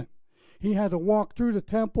Atonement. He had to walk through the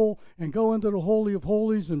temple and go into the Holy of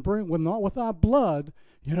Holies and bring, well, not without blood,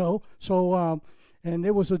 you know. So, and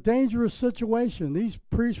it was a dangerous situation. These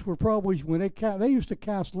priests were probably, when they used to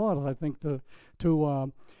cast lots, I think, to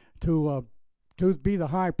be the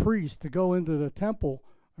high priest, to go into the temple,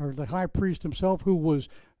 or the high priest himself, who was,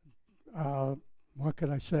 what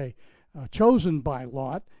can I say, chosen by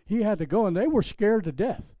Lot. He had to go, and they were scared to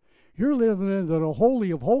death. You're living into the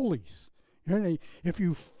Holy of Holies. If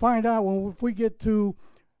you find out, if we get to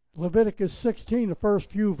Leviticus 16, the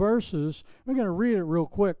first few verses, we're going to read it real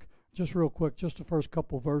quick, just the first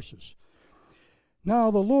couple verses.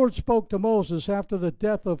 Now the Lord spoke to Moses after the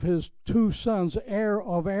death of his 2 sons, heir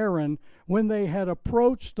of Aaron, when they had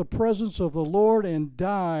approached the presence of the Lord and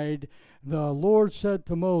died. The Lord said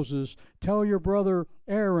to Moses, "Tell your brother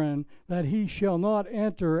Aaron that he shall not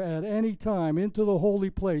enter at any time into the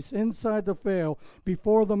holy place inside the veil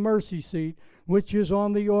before the mercy seat, which is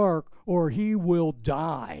on the ark, or he will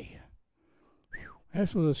die." Whew,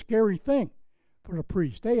 that was a scary thing for the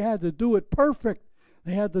priest. They had to do it perfect.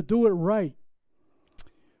 They had to do it right.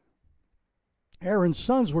 Aaron's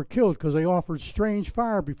sons were killed because they offered strange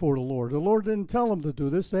fire before the Lord. The Lord didn't tell them to do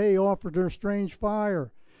this. They offered their strange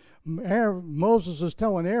fire. Moses is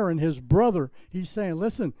telling Aaron, his brother, he's saying,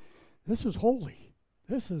 listen, this is holy.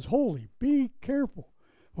 This is holy. Be careful.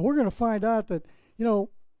 But we're going to find out that,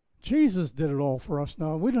 Jesus did it all for us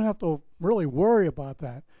now. We don't have to really worry about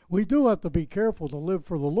that. We do have to be careful to live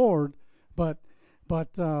for the Lord, but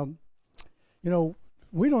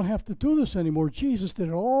we don't have to do this anymore. Jesus did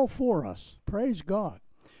it all for us. Praise God.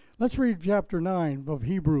 Let's read chapter 9 of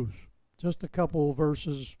Hebrews. Just a couple of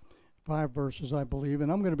verses, 5 verses, I believe,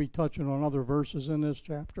 and I'm going to be touching on other verses in this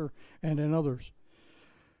chapter and in others.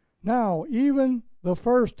 Now, even the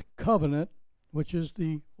first covenant, which is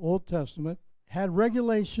the Old Testament, had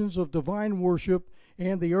regulations of divine worship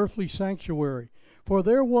and the earthly sanctuary. For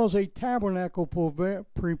there was a tabernacle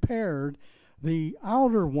prepared, the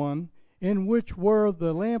outer one, in which were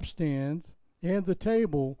the lampstand and the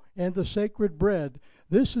table and the sacred bread.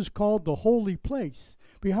 This is called the holy place.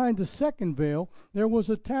 Behind the second veil there was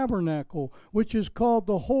a tabernacle, which is called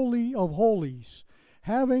the Holy of Holies,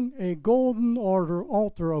 having a golden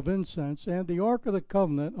altar of incense, and the Ark of the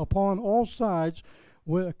Covenant upon all sides,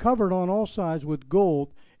 covered on all sides with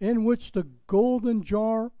gold, in which the golden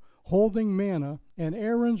jar holding manna, and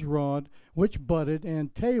Aaron's rod which budded,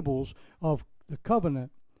 and tables of the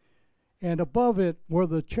covenant. And above it were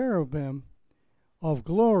the cherubim of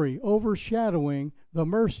glory overshadowing the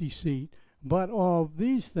mercy seat. But of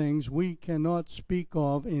these things we cannot speak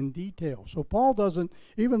of in detail. So Paul doesn't,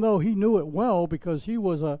 even though he knew it well because he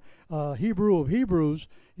was a Hebrew of Hebrews,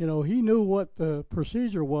 he knew what the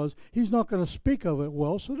procedure was. He's not going to speak of it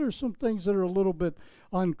well. So there's some things that are a little bit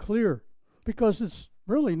unclear because it's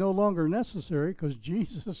really no longer necessary because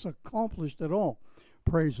Jesus accomplished it all.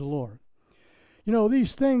 Praise the Lord.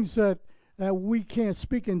 These things that we can't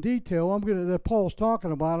speak in detail, that Paul's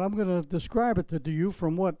talking about, I'm going to describe it to you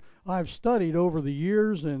from what I've studied over the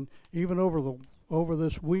years and even over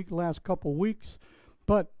this last couple weeks.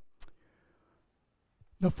 But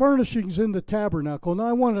the furnishings in the tabernacle, and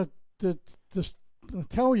I want to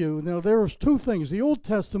tell you, there was two things. The Old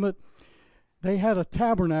Testament, they had a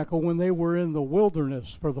tabernacle when they were in the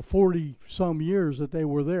wilderness for the 40-some years that they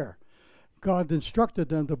were there. God instructed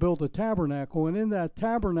them to build a tabernacle, and in that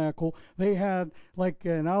tabernacle they had like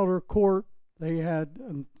an outer court. They had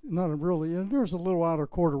not really, and there was a little outer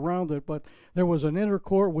court around it, but there was an inner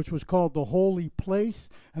court which was called the holy place,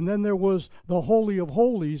 and then there was the Holy of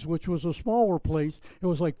Holies, which was a smaller place. It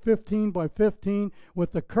was like 15 by 15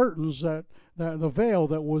 with the curtains the veil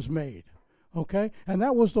that was made. Okay, and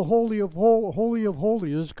that was the Holy of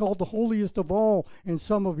Holies. It's called the holiest of all in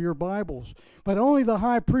some of your Bibles. But only the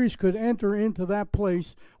high priest could enter into that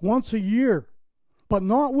place once a year, but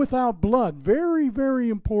not without blood. Very, very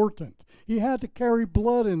important. He had to carry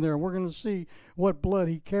blood in there. We're going to see what blood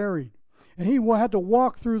he carried. And he had to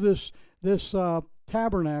walk through this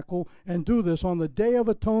tabernacle and do this on the Day of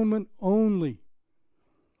Atonement only,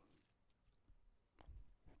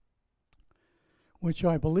 which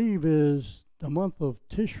I believe is the month of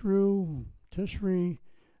Tishri,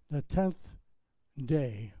 the 10th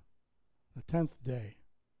day. The 10th day.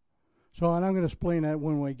 So, and I'm going to explain that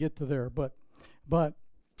when we get to there. But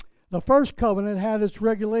the first covenant had its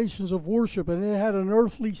regulations of worship, and it had an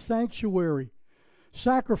earthly sanctuary.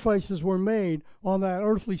 Sacrifices were made on that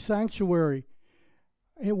earthly sanctuary.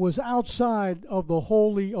 It was outside of the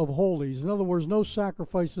Holy of Holies. In other words, no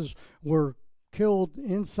sacrifices were killed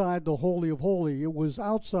inside the Holy of Holies. It was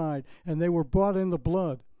outside, and they were brought in the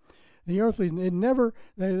blood.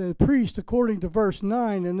 The priest, according to verse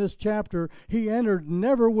 9 in this chapter, he entered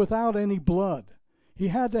never without any blood. He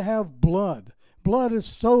had to have blood. Blood is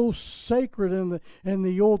so sacred in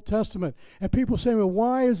the Old Testament. And people say, well,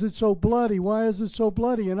 why is it so bloody? Why is it so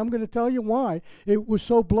bloody? And I'm going to tell you why it was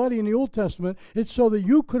so bloody in the Old Testament. It's so that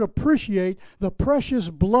you could appreciate the precious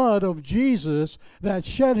blood of Jesus that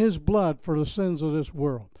shed his blood for the sins of this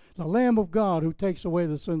world. The Lamb of God who takes away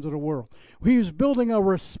the sins of the world. He was building a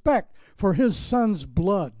respect for his Son's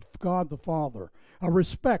blood, God the Father. A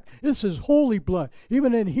respect. This is holy blood.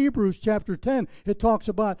 Even in Hebrews chapter 10, it talks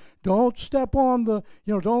about don't step on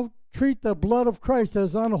don't treat the blood of Christ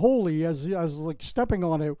as unholy, as like stepping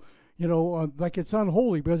on it, like it's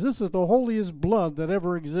unholy, because this is the holiest blood that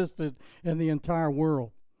ever existed in the entire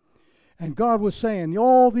world. And God was saying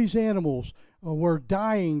all these animals were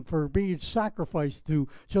dying for being sacrificed to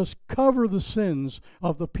just cover the sins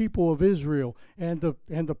of the people of Israel and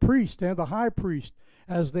the priest and the high priest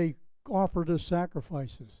as they offered as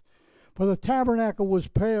sacrifices. For the tabernacle was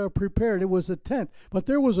prepared. It was a tent. But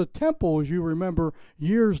there was a temple, as you remember,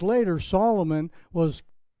 years later. Solomon was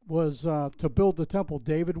to build the temple.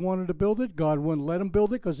 David wanted to build it. God wouldn't let him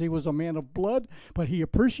build it because he was a man of blood, but he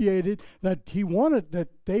appreciated that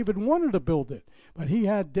David wanted to build it. But he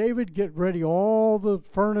had David get ready all the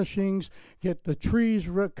furnishings, get the trees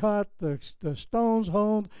cut, the stones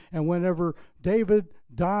honed, and whenever David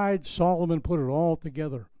died, Solomon put it all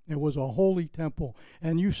together. It was a holy temple.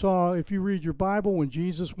 And you saw, if you read your Bible, when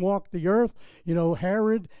Jesus walked the earth,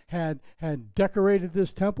 Herod had decorated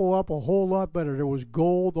this temple up a whole lot better. There was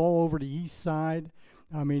gold all over the east side.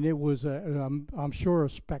 I mean, it was, I'm sure, a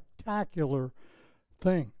spectacular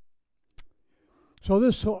thing. So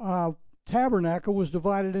this tabernacle was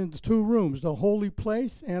divided into two rooms, the holy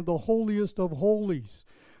place and the holiest of holies,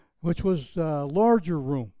 which was a larger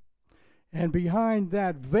room. And behind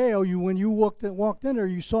that veil, when you walked in there,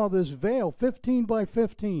 you saw this veil, 15 by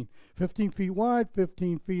 15, 15 feet wide,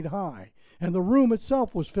 15 feet high. And the room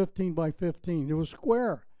itself was 15 by 15. It was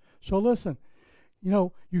square. So listen,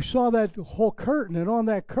 you saw that whole curtain, and on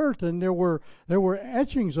that curtain there were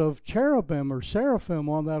etchings of cherubim or seraphim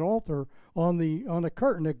on that altar on the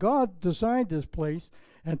curtain. That God designed this place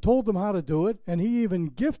and told them how to do it, and He even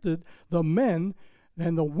gifted the men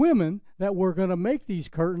and the women that were going to make these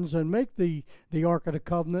curtains and make the Ark of the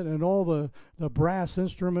Covenant and all the brass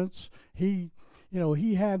instruments. He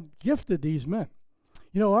had gifted these men.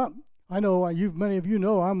 I know many of you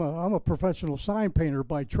know I'm a professional sign painter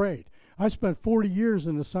by trade. I spent 40 years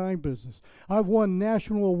in the sign business. I've won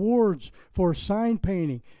national awards for sign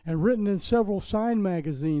painting and written in several sign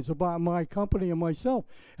magazines about my company and myself.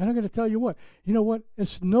 And I'm going to tell you what,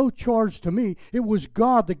 it's no charge to me. It was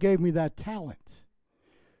God that gave me that talent.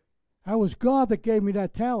 It was God that gave me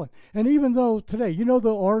that talent. And even though today,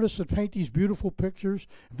 the artists that paint these beautiful pictures,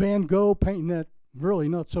 Van Gogh painting that really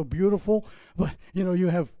not so beautiful, but you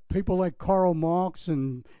have people like Karl Marx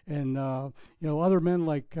and other men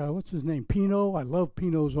like what's his name, Pino. I love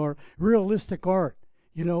Pino's art, realistic art.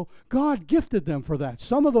 God gifted them for that.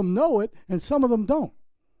 Some of them know it and some of them don't.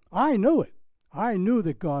 I knew it. I knew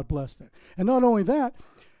that God blessed it. And not only that,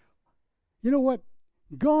 you know what?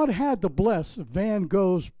 God had to bless Van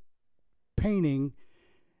Gogh's painting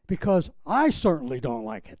because I certainly don't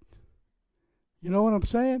like it. You know what I'm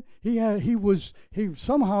saying? He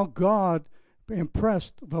somehow God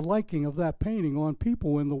impressed the liking of that painting on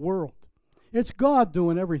people in the world. It's God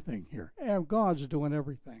doing everything here. God's doing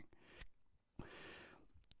everything.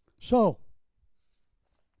 So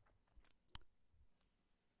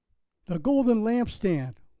the golden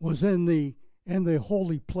lampstand was in the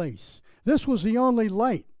holy place. This was the only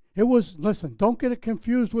light. It was, listen, don't get it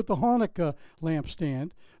confused with the Hanukkah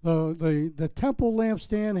lampstand. The temple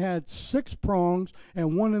lampstand had 6 prongs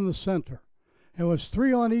and 1 in the center. It was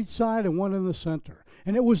 3 on each side and 1 in the center.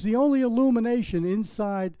 And it was the only illumination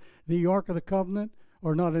inside the Ark of the Covenant,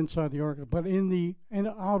 or not inside the Ark, but in the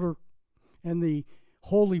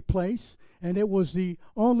holy place. And it was the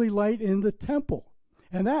only light in the temple.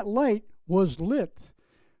 And that light was lit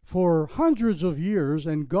for hundreds of years,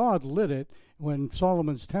 and God lit it when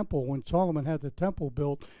Solomon had the temple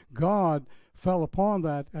built. God fell upon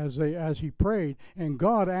that as he prayed, and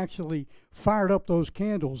God actually fired up those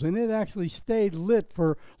candles, and it actually stayed lit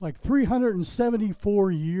for like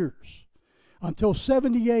 374 years until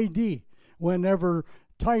 70 AD, whenever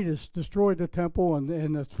Titus destroyed the temple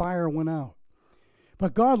and the fire went out.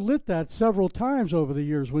 But God lit that several times over the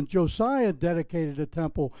years. When Josiah dedicated the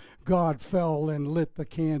temple, God fell and lit the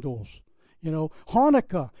candles.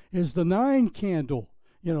 Hanukkah is the 9 candle.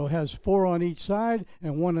 Has 4 on each side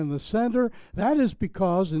and 1 in the center. That is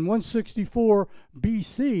because in 164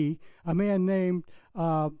 BC, a man named,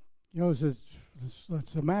 it's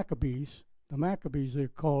the Maccabees. The Maccabees, they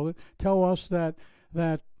call it, tell us that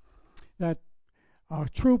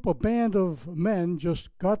a band of men just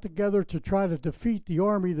got together to try to defeat the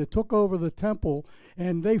army that took over the temple,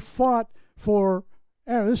 and they fought for.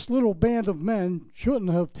 This little band of men shouldn't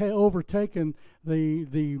have overtaken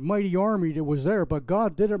the mighty army that was there, but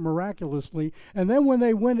God did it miraculously. And then when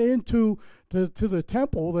they went into to the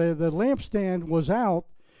temple, the lampstand was out,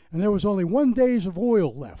 and there was only 1 day of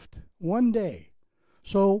oil left. 1 day.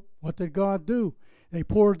 So what did God do? They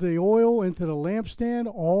poured the oil into the lampstand,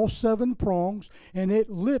 all 7 prongs, and it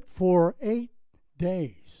lit for 8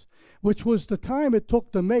 days, which was the time it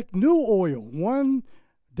took to make new oil. 1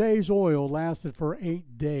 day's oil lasted for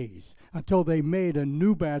 8 days until they made a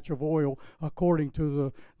new batch of oil according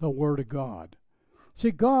to the Word of God.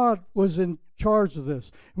 See, God was in charge of this.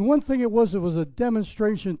 And one thing it was a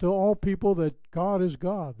demonstration to all people that God is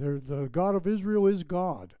God. The God of Israel is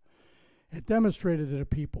God. It demonstrated to the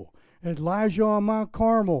people. Elijah on Mount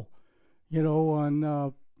Carmel,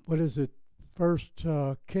 on, 1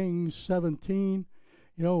 Kings 17,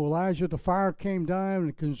 You know, Elijah, the fire came down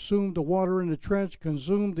and consumed the water in the trench,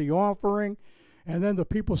 consumed the offering. And then the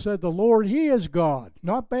people said, the Lord, He is God.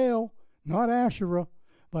 Not Baal, not Asherah,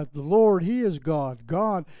 but the Lord, He is God.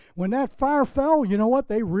 God. When that fire fell, you know what?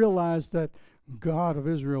 They realized that God of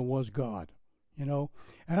Israel was God. You know.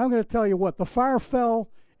 And I'm going to tell you what, the fire fell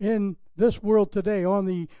in this world today on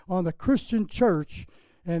the Christian church.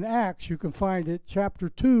 In Acts, you can find it, chapter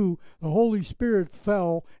 2, the Holy Spirit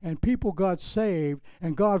fell and people got saved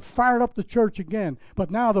and God fired up the church again.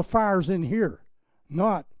 But now the fire's in here,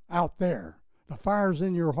 not out there. The fire's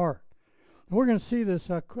in your heart. And we're going to see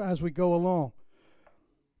this as we go along.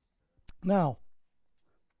 Now,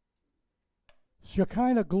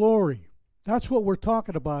 Shekinah glory. That's what we're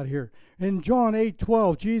talking about here. In John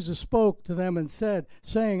 8:12, Jesus spoke to them and said,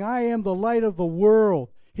 saying, I am the light of the world.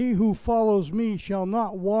 He who follows me shall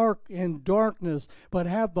not walk in darkness, but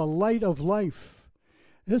have the light of life.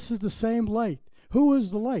 This is the same light. Who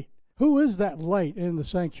is the light? Who is that light in the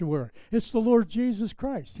sanctuary? It's the Lord Jesus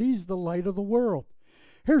Christ. He's the light of the world.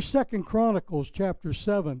 Here's 2 Chronicles chapter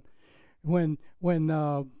 7, when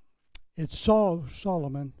it's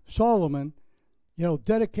Solomon, you know,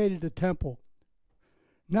 dedicated the temple.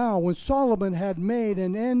 Now, when Solomon had made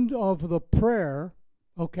an end of the prayer,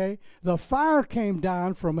 okay, the fire came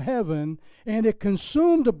down from heaven, and it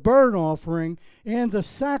consumed the burnt offering and the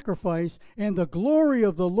sacrifice, and the glory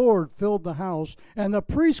of the Lord filled the house. And the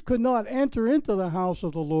priest could not enter into the house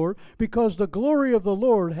of the Lord, because the glory of the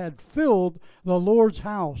Lord had filled the Lord's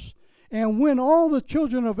house. And when all the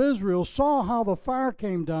children of Israel saw how the fire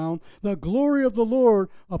came down, the glory of the Lord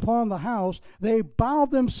upon the house, they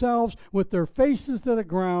bowed themselves with their faces to the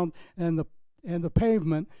ground and the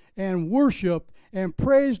pavement, and worshipped and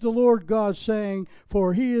praised the Lord God, saying,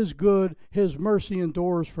 for He is good, His mercy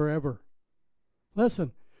endures forever.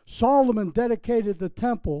 Listen, Solomon dedicated the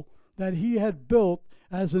temple that he had built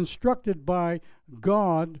as instructed by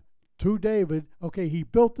God to David. Okay, he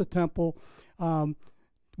built the temple. When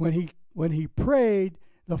he prayed,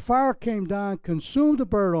 the fire came down, consumed the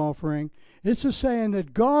burnt offering. It's a saying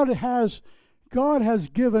that God has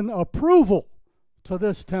given approval to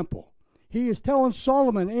this temple. He is telling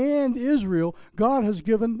Solomon and Israel, God has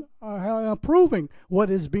given approving what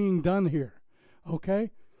is being done here.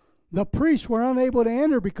 Okay? The priests were unable to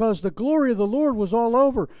enter because the glory of the Lord was all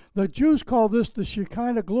over. The Jews call this the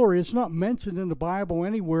Shekinah glory. It's not mentioned in the Bible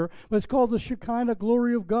anywhere, but it's called the Shekinah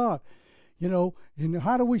glory of God. You know, and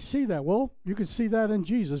how do we see that? Well, you can see that in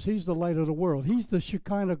Jesus. He's the light of the world. He's the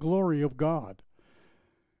Shekinah glory of God.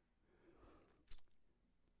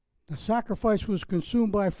 The sacrifice was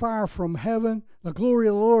consumed by fire from heaven. The glory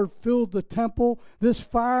of the Lord filled the temple. This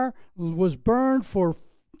fire was burned from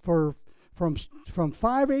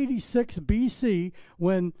 586 BC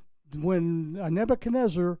when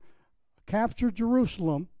Nebuchadnezzar captured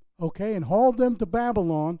Jerusalem, okay, and hauled them to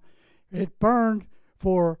Babylon. It burned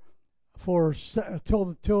till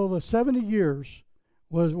the 70 years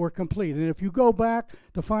were complete. And if you go back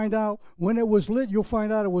to find out when it was lit, you'll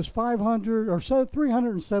find out it was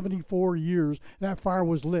 374 years that fire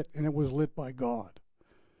was lit, and it was lit by God.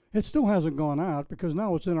 It still hasn't gone out because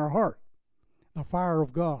now it's in our heart, the fire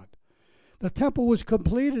of God. The temple was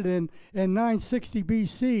completed in 960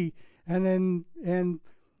 BC, and in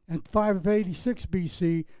 586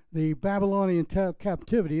 BC, the Babylonian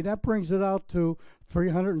captivity. That brings it out to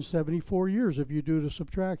 374 years if you do the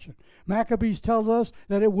subtraction. Maccabees tells us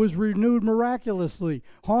that it was renewed miraculously.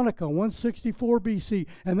 Hanukkah, 164 BC,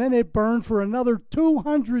 and then it burned for another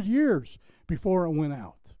 200 years before it went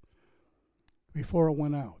out.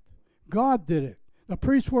 God did it. The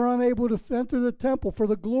priests were unable to enter the temple, for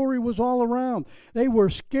the glory was all around. They were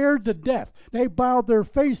scared to death. They bowed their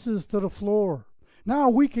faces to the floor. Now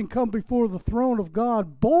we can come before the throne of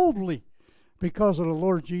God boldly because of the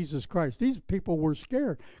Lord Jesus Christ. These people were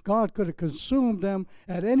scared. God could have consumed them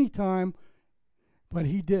at any time, but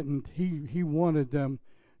He didn't. He wanted them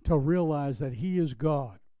to realize that He is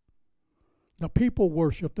God. The people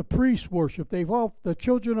worshiped. The priests worshiped. The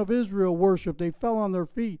children of Israel worshiped. They fell on their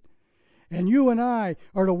feet. And you and I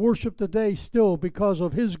are to worship today still because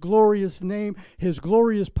of His glorious name, His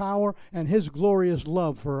glorious power, and His glorious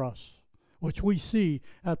love for us, which we see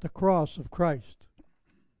at the cross of Christ.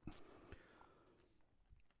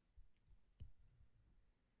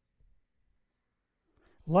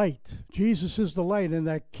 Light. Jesus is the light in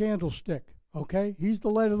that candlestick, okay? He's the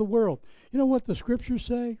light of the world. You know what the Scriptures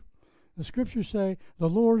say? The Scriptures say, the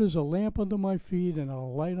Lord is a lamp unto my feet and a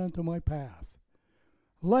light unto my path.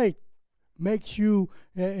 Light makes you,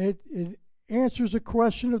 it answers a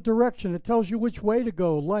question of direction. It tells you which way to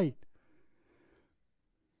go, light.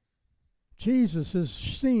 Jesus is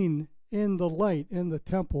seen in the light in the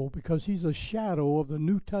temple because he's a shadow of the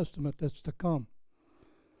New Testament that's to come.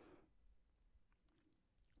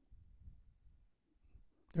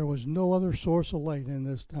 There was no other source of light in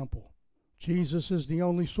this temple. Jesus is the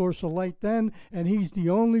only source of light then, and he's the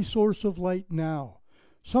only source of light now.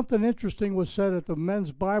 Something interesting was said at the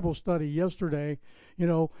men's Bible study yesterday,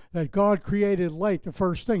 that God created light, the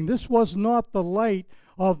first thing. This was not the light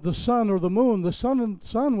of the sun or the moon. The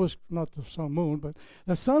sun was not the sun, moon, but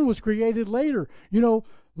the sun was created later.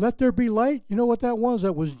 Let there be light. You know what that was?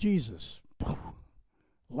 That was Jesus.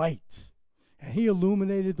 Light. And he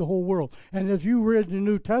illuminated the whole world. And if you read the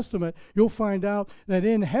New Testament, you'll find out that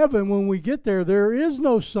in heaven, when we get there, there is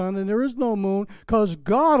no sun and there is no moon because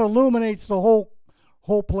God illuminates the whole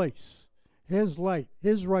place. His light,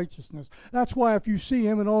 his righteousness. That's why if you see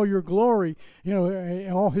him in all your glory,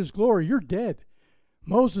 in all his glory, you're dead.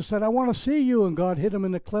 Moses said, I want to see you, and God hid him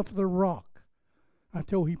in the cleft of the rock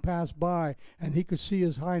until he passed by and he could see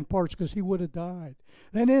his hind parts because he would have died.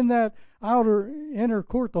 Then in that inner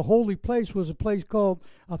court, the holy place, was a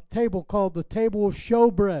table called the table of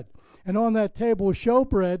showbread. And on that table of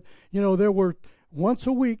showbread, there were, once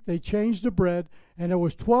a week, they changed the bread, and there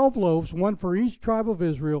was 12 loaves, one for each tribe of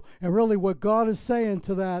Israel. And really what God is saying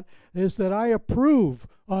to that is that I approve,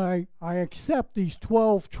 I accept these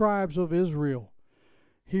 12 tribes of Israel.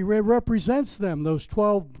 He represents them, those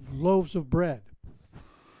 12 loaves of bread.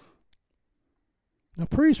 The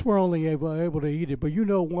priests were only able to eat it, but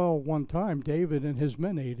one time David and his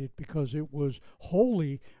men ate it because it was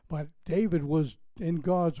holy, but David was in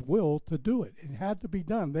God's will to do it. It had to be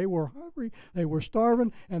done. They were hungry, they were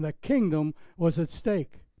starving, and the kingdom was at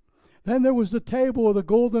stake. Then there was the table of the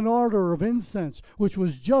golden altar of incense, which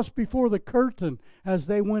was just before the curtain as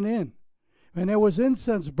they went in. And there was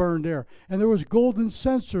incense burned there. And there was golden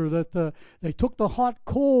censer that they took the hot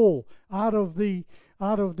coal out of the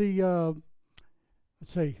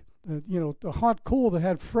the hot coal that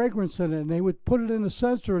had fragrance in it, and they would put it in the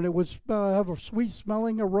censer, and it would have a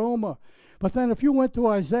sweet-smelling aroma. But then if you went to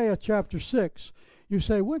Isaiah chapter 6, you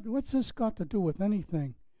say, what's this got to do with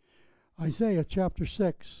anything? Isaiah chapter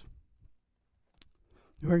 6.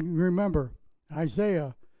 Remember,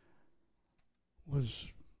 Isaiah was,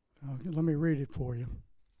 let me read it for you.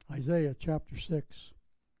 Isaiah chapter 6.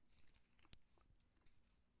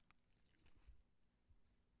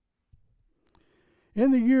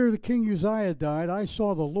 In the year the king Uzziah died, I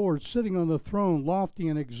saw the Lord sitting on the throne, lofty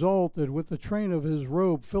and exalted, with the train of his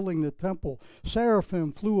robe filling the temple.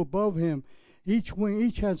 Seraphim flew above him. Each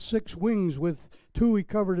had 6 wings. With 2 he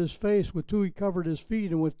covered his face, with 2 he covered his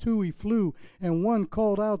feet, and with 2 he flew. And one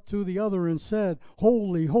called out to the other and said,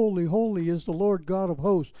 Holy, holy, holy is the Lord God of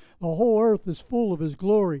hosts. The whole earth is full of his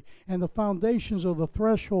glory. And the foundations of the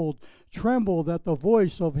threshold trembled at the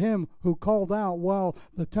voice of him who called out while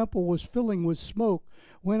the temple was filling with smoke.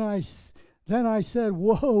 Then I said,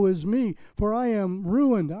 Woe is me, for I am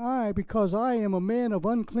ruined, because I am a man of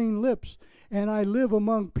unclean lips, and I live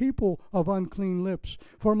among people of unclean lips.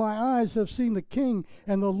 For my eyes have seen the King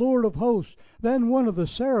and the Lord of hosts. Then one of the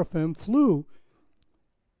seraphim flew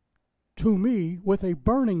to me with a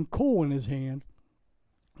burning coal in his hand,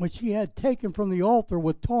 which he had taken from the altar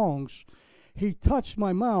with tongs. He touched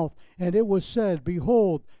my mouth, and it was said,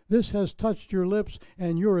 Behold, this has touched your lips,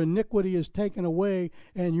 and your iniquity is taken away,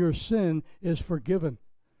 and your sin is forgiven.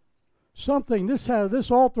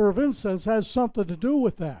 This altar of incense has something to do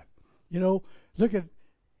with that. He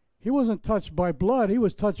wasn't touched by blood. He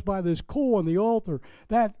was touched by this coal on the altar.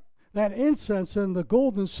 That incense and the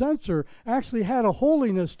golden censer actually had a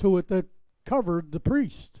holiness to it that covered the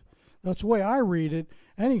priest. That's the way I read it.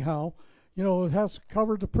 Anyhow, it has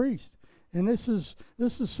covered the priest. And this is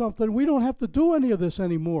something, we don't have to do any of this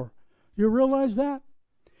anymore. You realize that?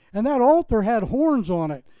 And that altar had horns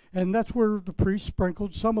on it, and that's where the priest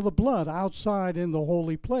sprinkled some of the blood outside in the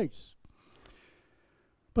holy place.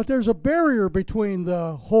 But there's a barrier between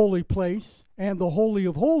the holy place and the Holy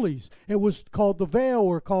of Holies. It was called the veil,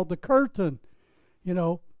 or called the curtain,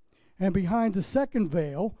 And behind the second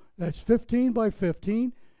veil, that's 15 by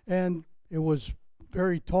 15, and it was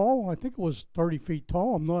very tall. I think it was 30 feet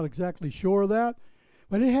tall. I'm not exactly sure of that.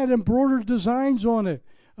 But it had embroidered designs on it,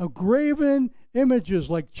 of graven images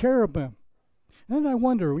like cherubim. And I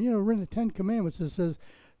wonder, in the 10 Commandments it says,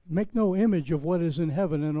 make no image of what is in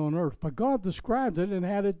heaven and on earth. But God described it and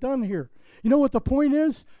had it done here. You know what the point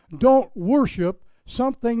is? Don't worship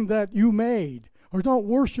something that you made, or don't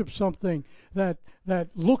worship something that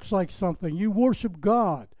looks like something. You worship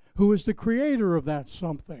God, who is the creator of that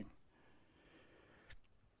something.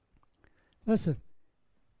 Listen,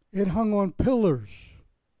 it hung on pillars.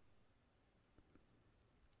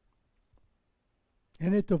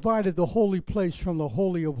 And it divided the holy place from the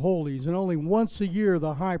Holy of Holies. And only once a year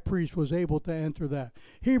the high priest was able to enter that.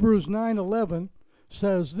 Hebrews 9:11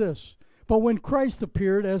 says this, "But when Christ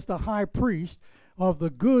appeared as the high priest of the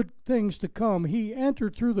good things to come, he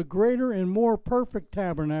entered through the greater and more perfect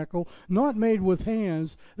tabernacle, not made with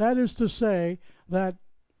hands, that is to say, that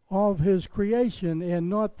of his creation, and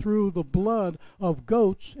not through the blood of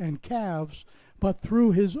goats and calves, but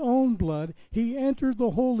through his own blood he entered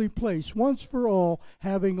the holy place once for all,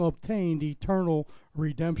 having obtained eternal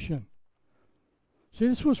redemption." See,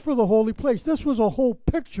 this was for the holy place. This was a whole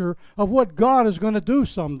picture of what God is going to do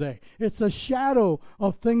someday. It's a shadow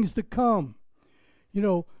of things to come. You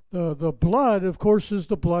know, the blood, of course, is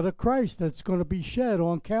the blood of Christ that's going to be shed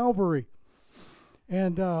on Calvary.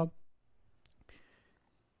 And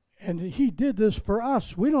he did this for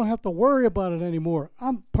us. We don't have to worry about it anymore.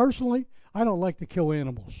 I don't like to kill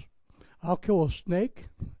animals. I'll kill a snake,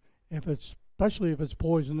 especially if it's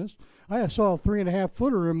poisonous. I saw a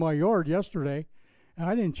 3.5-footer in my yard yesterday, and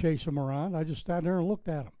I didn't chase him around. I just sat there and looked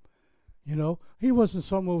at him. You know, he wasn't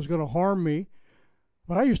something that was going to harm me.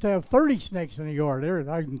 But I used to have 30 snakes in the yard.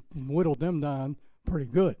 I whittled them down pretty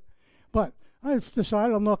good. But I've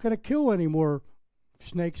decided I'm not going to kill any more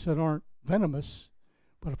snakes that aren't venomous.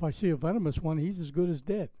 But if I see a venomous one, he's as good as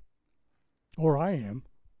dead. Or I am.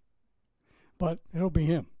 But it'll be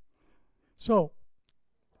him. But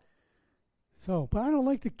I don't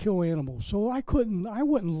like to kill animals. So I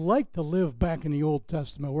wouldn't like to live back in the Old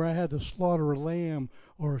Testament where I had to slaughter a lamb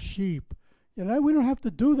or a sheep. You know, we don't have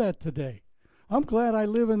to do that today. I'm glad I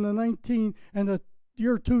live in the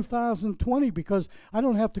year 2020 because I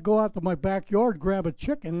don't have to go out to my backyard, grab a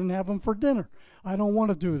chicken, and have them for dinner. I don't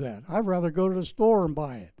want to do that. I'd rather go to the store and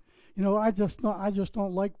buy it. You know, I just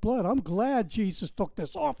don't like blood. I'm glad Jesus took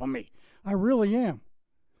this off of me. I really am.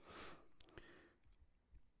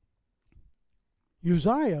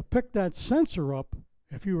 Uzziah picked that censer up,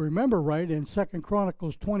 if you remember right, in 2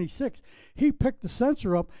 Chronicles 26. He picked the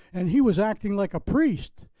censer up, and he was acting like a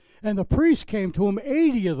priest. And the priests came to him,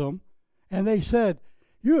 80 of them, and they said,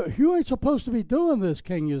 you ain't supposed to be doing this,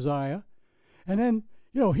 King Uzziah. And then,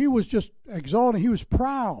 you know, he was just exalted. He was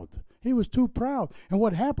proud. He was too proud. And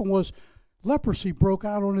what happened was leprosy broke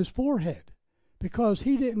out on his forehead because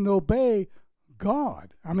he didn't obey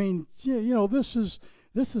God. I mean, you know, this is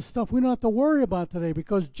stuff we don't have to worry about today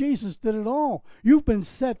because Jesus did it all. You've been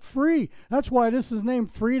set free. That's why this is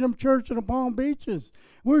named Freedom Church in the Palm Beaches.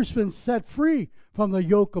 We've been set free from the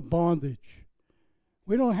yoke of bondage.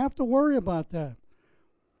 We don't have to worry about that.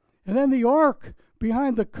 And then the ark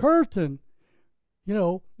behind the curtain, you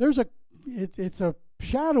know, it's a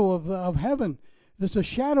shadow of heaven. There's a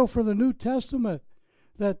shadow for the New Testament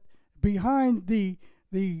that behind the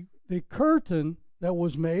curtain that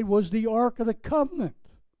was made was the Ark of the Covenant.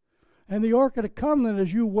 And the Ark of the Covenant,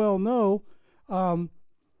 as you well know,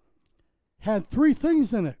 had 3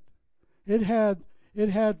 things in it. It had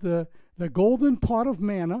the golden pot of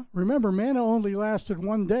manna. Remember, manna only lasted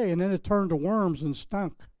 1 day, and then it turned to worms and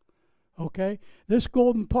stunk. Okay? This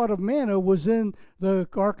golden pot of manna was in the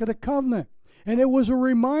Ark of the Covenant. And it was a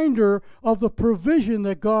reminder of the provision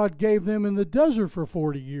that God gave them in the desert for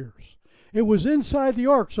 40 years. It was inside the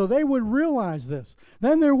ark, so they would realize this.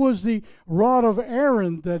 Then there was the rod of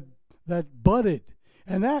Aaron that budded.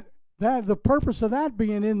 And that the purpose of that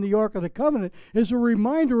being in the Ark of the Covenant is a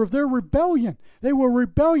reminder of their rebellion. They were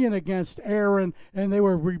rebelling against Aaron, and they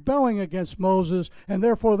were rebelling against Moses, and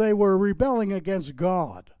therefore they were rebelling against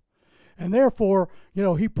God. And therefore, you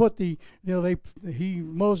know,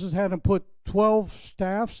 Moses had them put 12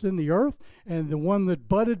 staffs in the earth, and the one that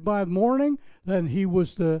budded by morning, then he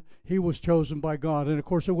was chosen by God. And of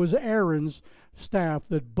course, it was Aaron's staff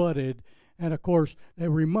that budded, and of course, they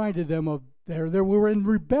reminded them of they were in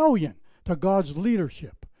rebellion to God's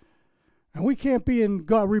leadership. And we can't be in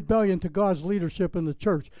rebellion to God's leadership in the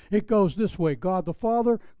church. It goes this way: God the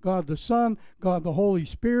Father, God the Son, God the Holy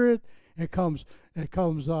Spirit. It comes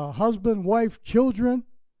husband, wife, children.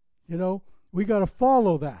 You know, we got to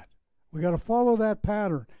follow that. We got to follow that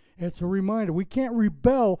pattern. It's a reminder. We can't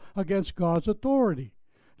rebel against God's authority.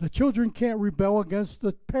 The children can't rebel against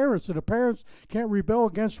the parents, and the parents can't rebel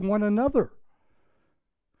against one another.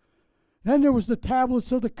 Then there was the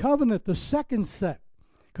tablets of the covenant, the second set.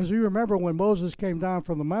 Because you remember when Moses came down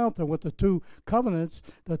from the mountain with the 2 covenants,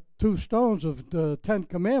 the 2 stones of the 10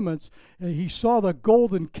 commandments, and he saw the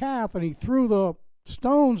golden calf, and he threw the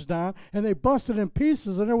stones down, and they busted in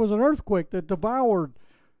pieces, and there was an earthquake that devoured,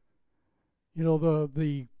 you know,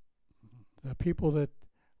 the people that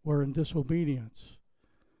were in disobedience.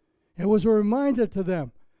 It was a reminder to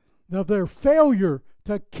them of their failure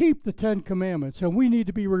to keep the Ten Commandments. And we need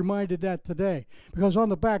to be reminded that today. Because on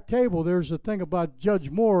the back table, there's a thing about Judge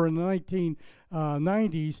Moore in the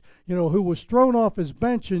 1990s, who was thrown off his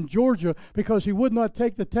bench in Georgia because he would not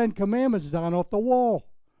take the Ten Commandments down off the wall.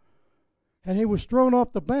 And he was thrown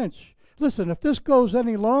off the bench. Listen, if this goes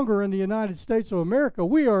any longer in the United States of America,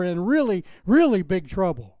 we are in really, really big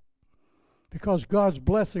trouble. Because God's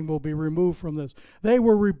blessing will be removed from this. They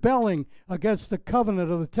were rebelling against the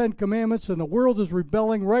covenant of the Ten Commandments, and the world is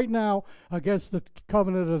rebelling right now against the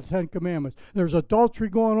covenant of the Ten Commandments. There's adultery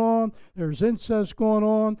going on, there's incest going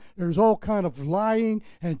on, there's all kind of lying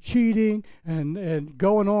and cheating and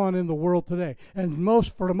going on in the world today. And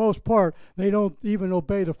for the most part, they don't even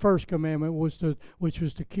obey the first commandment, which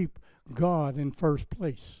was to keep God in first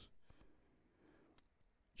place.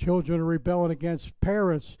 Children are rebelling against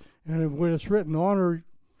parents, and when it's written, honor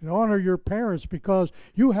your parents, because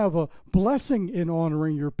you have a blessing in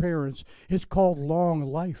honoring your parents. It's called long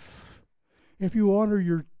life. If you honor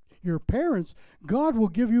your parents, God will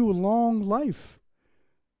give you a long life.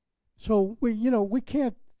 So we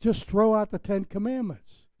can't just throw out the Ten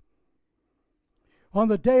Commandments. On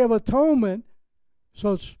the Day of Atonement,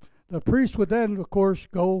 the priest would then, of course,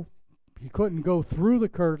 go. He couldn't go through the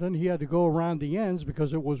curtain. He had to go around the ends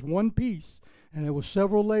because it was one piece and it was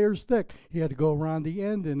several layers thick. He had to go around the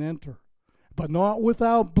end and enter. But not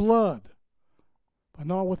without blood.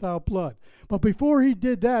 But before he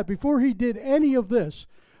did that, before he did any of this,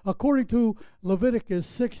 according to Leviticus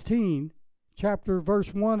 16, chapter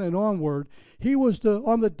verse 1 and onward, he was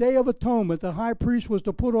on the Day of Atonement, the high priest was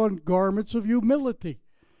to put on garments of humility.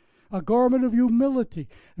 A garment of humility.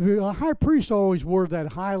 A high priest always wore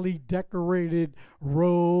that highly decorated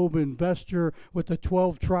robe and vesture with the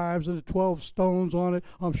 12 tribes and the 12 stones on it.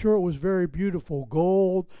 I'm sure it was very beautiful.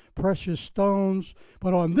 Gold, precious stones.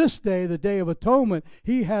 But on this day, the Day of Atonement,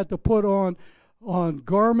 he had to put on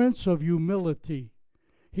garments of humility.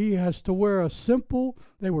 He has to wear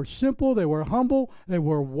they were humble, they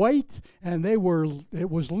were white, and it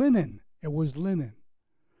was linen. It was linen.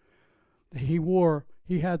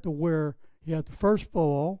 He had to first of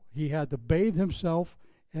all, he had to bathe himself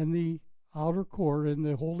in the outer court, in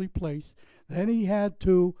the holy place. Then he had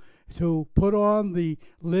to put on the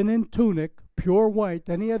linen tunic, pure white.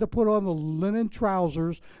 Then he had to put on the linen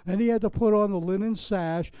trousers. Then he had to put on the linen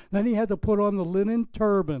sash. Then he had to put on the linen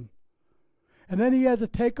turban. And then he had to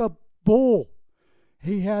take a bull.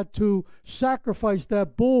 He had to sacrifice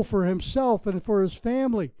that bull for himself and for his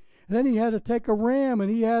family. Then he had to take a ram and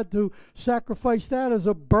he had to sacrifice that as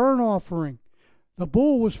a burnt offering. The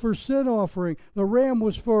bull was for sin offering. The ram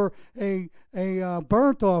was for a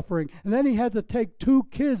burnt offering. And then he had to take 2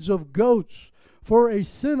 kids of goats for a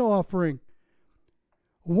sin offering.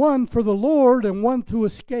 One for the Lord and one to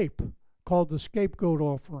escape, called the scapegoat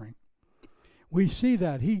offering. We see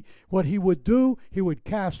that. What he would do, he would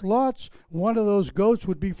cast lots. One of those goats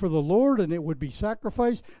would be for the Lord, and it would be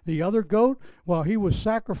sacrificed. The other goat, while he was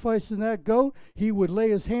sacrificing that goat, he would lay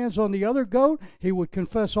his hands on the other goat. He would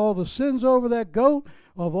confess all the sins over that goat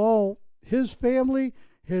of all his family,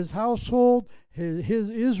 his household, his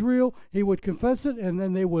Israel. He would confess it, and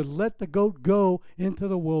then they would let the goat go into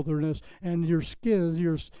the wilderness. And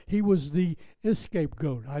he was the escape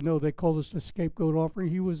goat. I know they call this the scapegoat offering.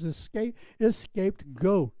 He was the escaped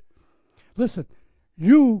goat. Listen,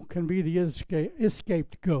 you can be the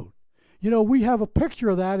escaped goat. We have a picture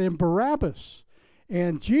of that in Barabbas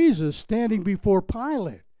and Jesus standing before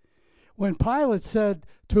Pilate. When Pilate said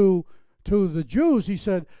to the Jews, he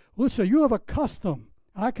said, listen, you have a custom.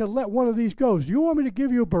 I could let one of these go. Do you want me to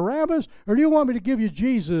give you Barabbas, or do you want me to give you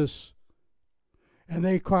Jesus? And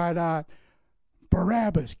they cried out,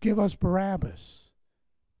 Barabbas, give us Barabbas.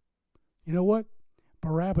 You know what?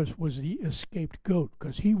 Barabbas was the escaped goat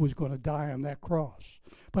because he was going to die on that cross.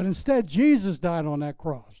 But instead, Jesus died on that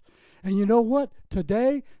cross. And you know what?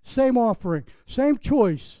 Today, same offering, same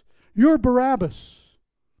choice. You're Barabbas.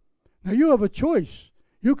 Now you have a choice.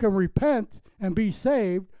 You can repent and be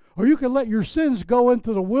saved, or you can let your sins go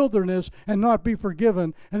into the wilderness and not be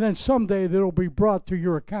forgiven, and then someday they'll be brought to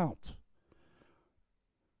your account.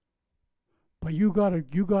 But you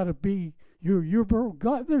gotta be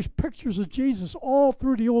God. There's pictures of Jesus all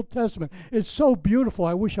through the Old Testament. It's so beautiful.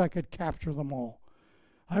 I wish I could capture them all.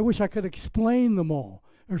 I wish I could explain them all.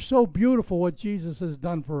 They're so beautiful what Jesus has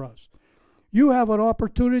done for us. You have an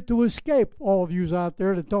opportunity to escape, all of you out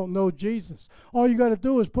there that don't know Jesus. All you got to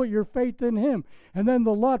do is put your faith in him. And then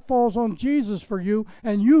the lot falls on Jesus for you,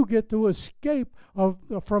 and you get to escape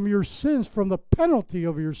from your sins, from the penalty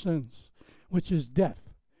of your sins, which is death,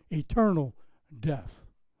 eternal death.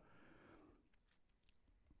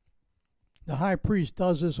 The high priest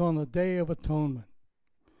does this on the Day of Atonement.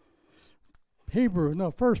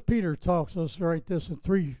 First Peter talks, let's write this in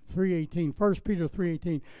 3:18. 1 Peter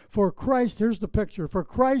 3:18. For Christ, here's the picture. For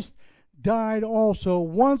Christ died also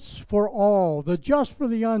once for all, the just for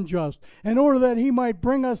the unjust, in order that he might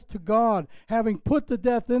bring us to God, having put to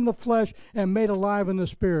death in the flesh and made alive in the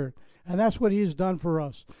spirit. And that's what he's done for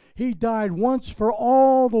us. He died once for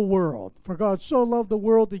all the world. For God so loved the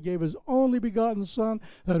world, he gave his only begotten Son,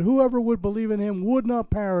 that whoever would believe in him would not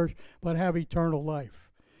perish, but have eternal life.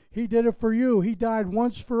 He did it for you. He died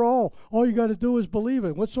once for all. All you got to do is believe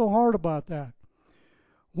it. What's so hard about that?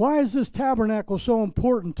 Why is this tabernacle so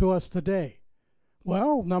important to us today?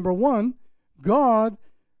 Well, number one, God,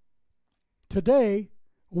 today,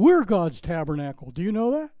 we're God's tabernacle. Do you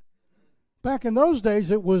know that? Back in those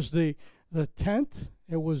days, it was the tent,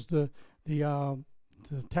 it was the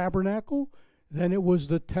tabernacle, then it was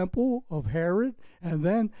the temple of Herod, and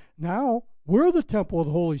then now we're the temple of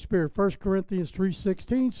the Holy Spirit. 1 Corinthians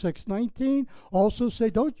 3:16, 6:19 also say,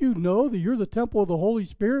 don't you know that you're the temple of the Holy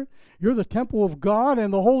Spirit? You're the temple of God,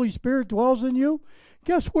 and the Holy Spirit dwells in you?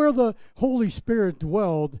 Guess where the Holy Spirit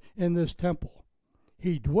dwelled in this temple?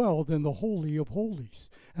 He dwelled in the Holy of Holies.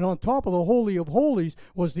 And on top of the Holy of Holies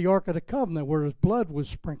was the Ark of the Covenant, where his blood was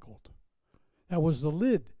sprinkled. That was the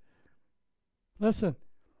lid. Listen,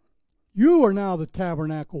 you are now the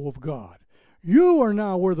tabernacle of God. You are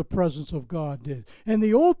now where the presence of God did. In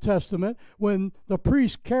the Old Testament, when the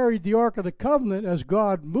priests carried the Ark of the Covenant, as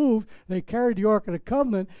God moved, they carried the Ark of the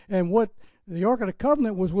Covenant, and what the Ark of the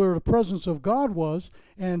Covenant was where the presence of God was,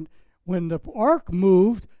 and when the Ark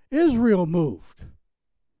moved, Israel moved.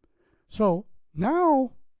 So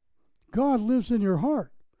now God lives in your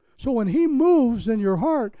heart. So when he moves in your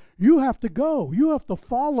heart, you have to go. You have to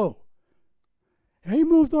follow. And he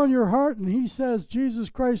moved on your heart and he says, Jesus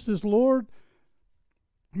Christ is Lord.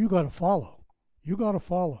 You got to follow. You got to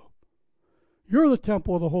follow. You're the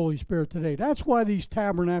temple of the Holy Spirit today. That's why these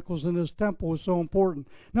tabernacles in this temple is so important.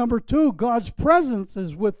 Number two, God's presence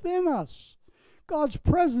is within us. God's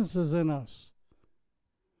presence is in us.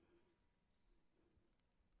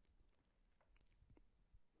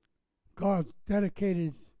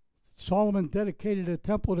 Solomon dedicated a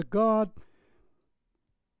temple to God.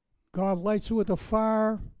 God lights it with a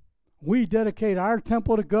fire. We dedicate our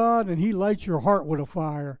temple to God, and he lights your heart with a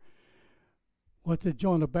fire. What did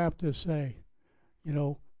John the Baptist say? You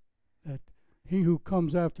know, that he who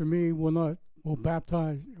comes after me will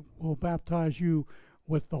baptize you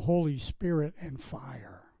with the Holy Spirit and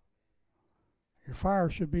fire. Your fire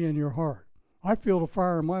should be in your heart. I feel the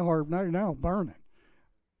fire in my heart right now burning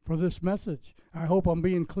for this message. I hope I'm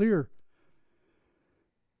being clear.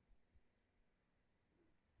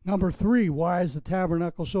 Number three, why is the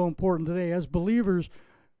tabernacle so important today? As believers,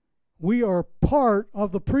 we are part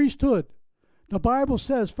of the priesthood. The Bible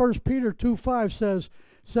says, 1 Peter 2:5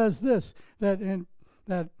 says this,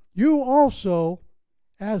 that you also,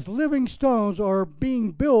 as living stones, are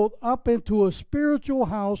being built up into a spiritual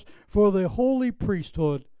house for the holy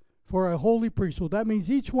priesthood. For a holy priesthood. That means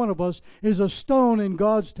each one of us is a stone in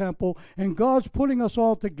God's temple, and God's putting us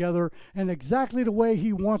all together and exactly the way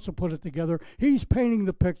he wants to put it together. He's painting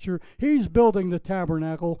the picture. He's building the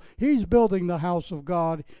tabernacle. He's building the house of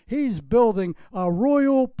God. He's building a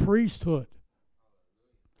royal priesthood.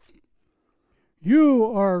 You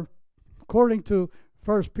are, according to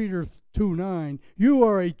 1 Peter 2:9, you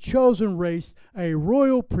are a chosen race, a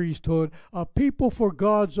royal priesthood, a people for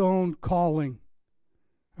God's own calling,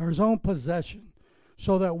 or his own possession,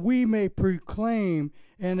 so that we may proclaim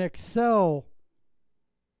and excel.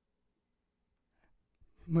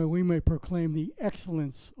 We may proclaim the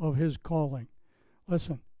excellence of his calling.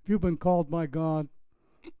 Listen, if you've been called by God,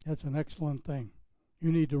 that's an excellent thing.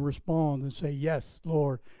 You need to respond and say, yes,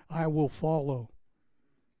 Lord, I will follow.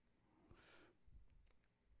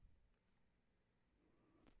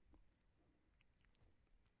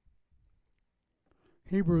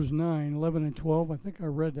 Hebrews 9:11 and 12. I think I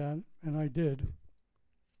read that, and I did.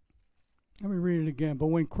 Let me read it again. But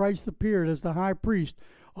when Christ appeared as the high priest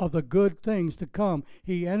of the good things to come,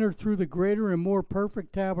 he entered through the greater and more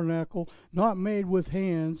perfect tabernacle, not made with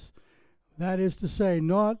hands, that is to say,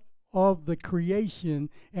 not of the creation,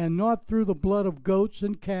 and not through the blood of goats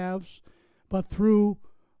and calves, but through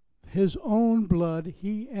his own blood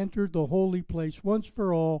he entered the holy place once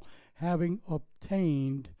for all, having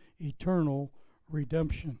obtained eternal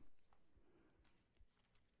redemption.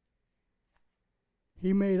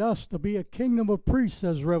 He made us to be a kingdom of priests,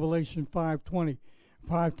 says Revelation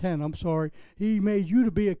 5:10. He made you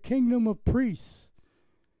to be a kingdom of priests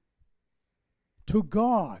to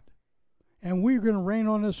God. And we're going to reign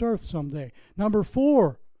on this earth someday. Number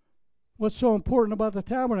four, what's so important about the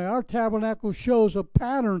tabernacle? Our tabernacle shows a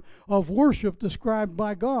pattern of worship described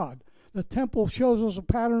by God. The temple shows us a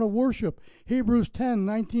pattern of worship. Hebrews 10,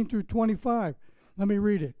 19 through 25. Let me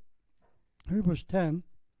read it. Hebrews 10,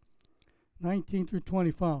 19 through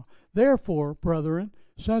 25. Therefore, brethren,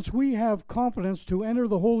 since we have confidence to enter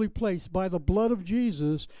the holy place by the blood of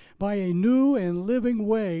Jesus, by a new and living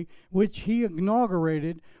way which he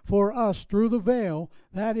inaugurated for us through the veil,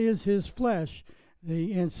 that is his flesh,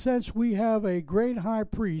 and since we have a great high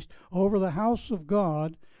priest over the house of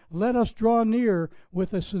God, let us draw near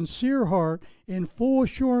with a sincere heart in full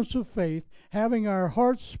assurance of faith, having our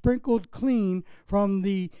hearts sprinkled clean from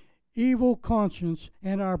the evil conscience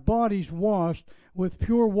and our bodies washed with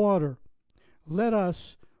pure water. Let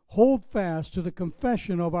us hold fast to the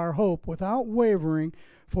confession of our hope without wavering,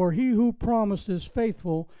 for he who promised is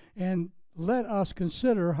faithful, and let us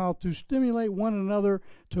consider how to stimulate one another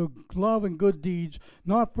to love and good deeds,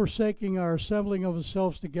 not forsaking our assembling of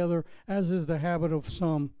ourselves together, as is the habit of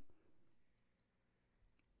some.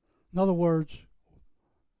 In other words,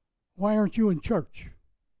 why aren't you in church?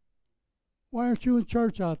 Why aren't you in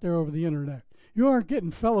church out there over the internet? You aren't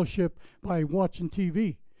getting fellowship by watching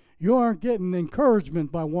TV. You aren't getting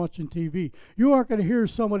encouragement by watching TV. You aren't going to hear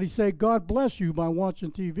somebody say, God bless you, by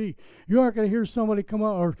watching TV. You aren't going to hear somebody come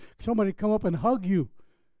up and hug you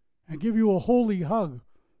and give you a holy hug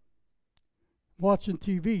watching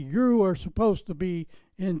TV. You are supposed to be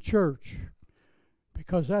in church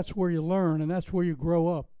because that's where you learn and that's where you grow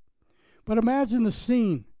up. But imagine the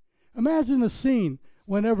scene. Imagine the scene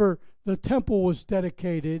whenever the temple was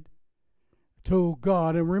dedicated to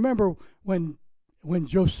God. And remember, when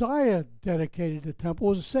Josiah dedicated the temple, it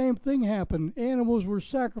was the same thing happened. Animals were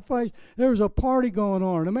sacrificed. There was a party going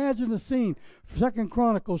on. Imagine the scene. 2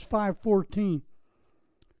 Chronicles 5:14.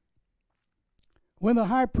 When the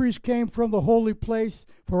high priest came from the holy place,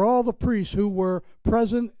 for all the priests who were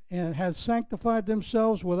present and had sanctified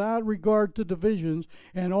themselves without regard to divisions,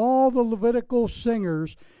 and all the Levitical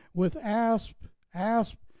singers with Asp,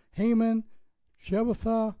 Haman,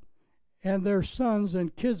 Shebatha, and their sons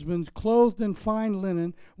and kinsmen, clothed in fine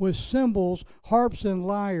linen, with cymbals, harps, and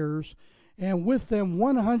lyres, and with them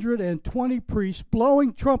 120 priests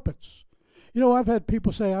blowing trumpets. You know, I've had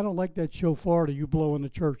people say, I don't like that shofar that you blow in the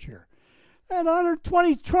church here. And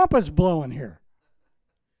 120 trumpets blowing here.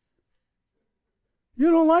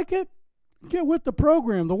 You don't like it? Get with the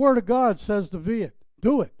program. The Word of God says to be it.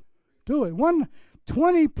 Do it. Do it.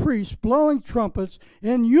 120 priests blowing trumpets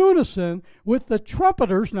in unison with the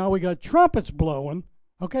trumpeters. Now we got trumpets blowing.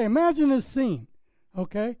 Okay, imagine this scene.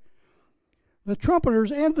 Okay? The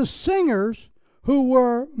trumpeters and the singers who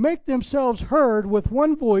were make themselves heard with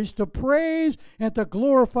one voice to praise and to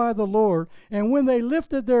glorify the Lord. And when they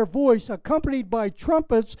lifted their voice, accompanied by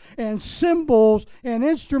trumpets and cymbals and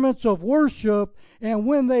instruments of worship, and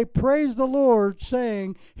when they praised the Lord,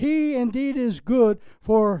 saying, He indeed is good,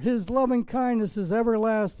 for his loving kindness is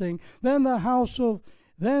everlasting, then the house of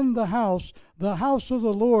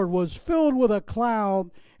the Lord was filled with a cloud,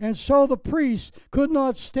 and so the priests could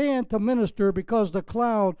not stand to minister because the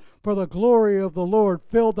cloud for the glory of the Lord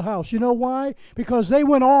filled the house. You know why? Because they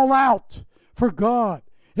went all out for God.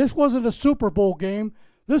 This wasn't a Super Bowl game.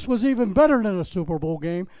 This was even better than a Super Bowl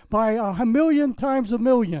game by 1,000,000 times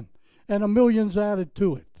 1,000,000, and 1,000,000's added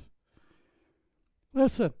to it.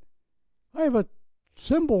 Listen, I have a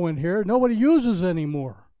symbol in here nobody uses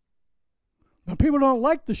anymore. Now, people don't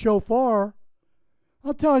like the shofar.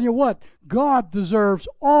 I'll tell you what, God deserves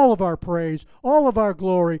all of our praise, all of our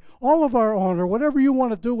glory, all of our honor, whatever you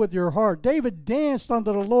want to do with your heart. David danced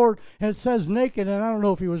unto the Lord, and it says naked, and I don't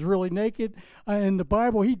know if he was really naked in the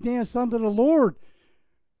Bible. He danced unto the Lord.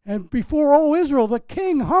 And before all Israel, the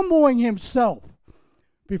king humbling himself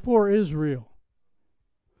before Israel.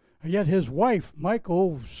 And yet his wife,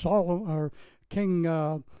 Michal,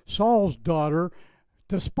 King Saul's daughter,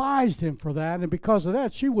 despised him for that, and because of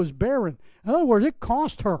that, she was barren. In other words, it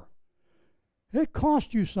cost her. It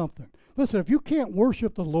cost you something. Listen, if you can't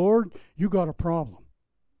worship the Lord, you got a problem.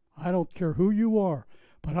 I don't care who you are,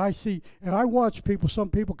 but I see, and I watch people, some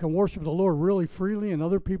people can worship the Lord really freely, and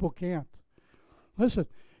other people can't. Listen,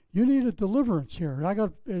 you need a deliverance here. I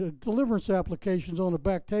got deliverance applications on the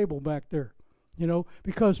back table back there, you know,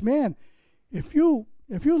 because, man, if you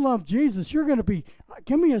love Jesus, you're going to be,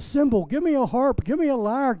 give me a cymbal, give me a harp, give me a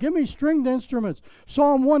lyre, give me stringed instruments.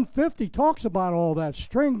 Psalm 150 talks about all that,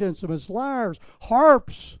 stringed instruments, lyres,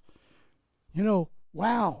 harps. You know,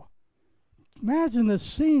 wow. Imagine this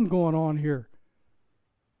scene going on here.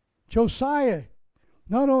 Josiah,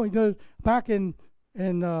 not only, back in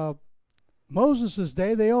Moses'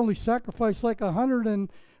 day, they only sacrificed like 100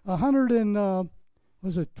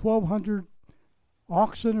 was it 1,200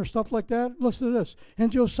 oxen or stuff like that? Listen to this. In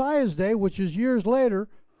Josiah's day, which is years later,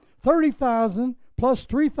 30,000 plus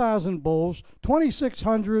 3,000 bulls,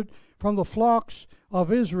 2,600 from the flocks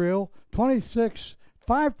of Israel,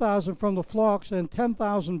 5,000 from the flocks, and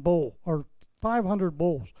 10,000 bull, or 500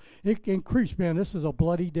 bulls. It increased, man. This is a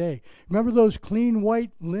bloody day. Remember those clean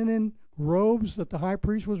white linen robes that the high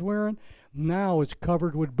priest was wearing? Now it's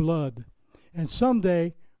covered with blood. And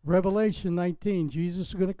someday, Revelation 19, Jesus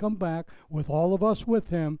is going to come back with all of us with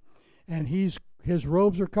him, and his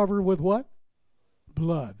robes are covered with what?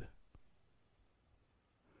 Blood.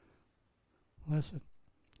 Listen,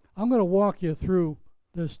 I'm going to walk you through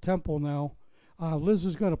this temple now. Liz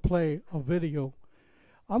is going to play a video.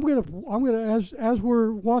 I'm going to, as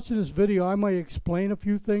we're watching this video, I might explain a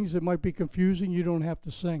few things that might be confusing. You don't have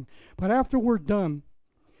to sing. But after we're done,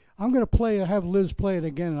 I'm going to have Liz play it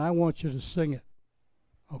again, and I want you to sing it.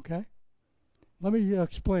 Okay? Let me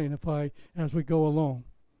explain as we go along.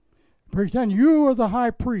 Pretend you are the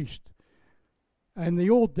high priest in the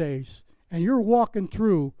old days, and you're walking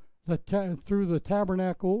through the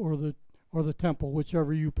tabernacle or the temple,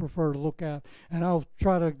 whichever you prefer to look at, and I'll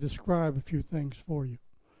try to describe a few things for you.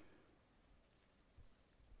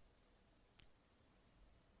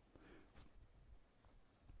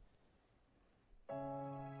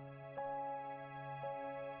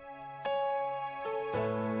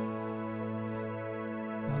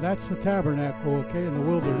 Now that's the tabernacle, okay, in the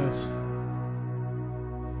wilderness.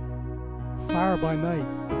 Fire by night,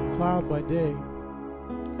 cloud by day.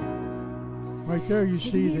 Right there you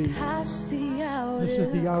see this is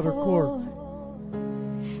the outer court.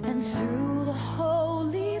 And through the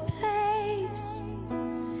holy place,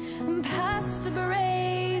 and past the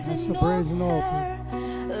brazen altar,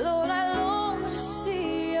 Lord, I long to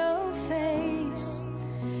see your face.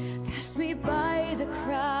 Pass me by the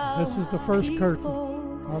crowd. This is the first curtain,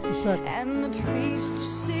 not the second. And the priests to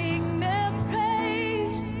sing their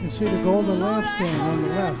praise. You see the golden lampstand on the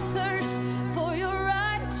left.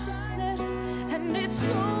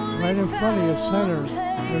 Right in front of you, center,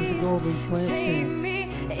 there's the golden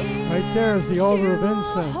lampstand. Right there is the altar of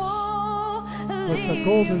incense with the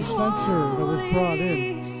golden censer that was brought in.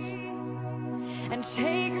 And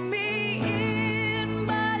take me in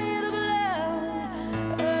by the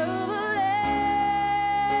blood of the Lamb.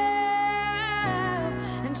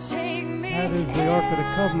 And take me that is the Ark of the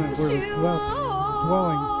Covenant where the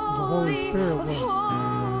dwelling of the Holy Spirit was.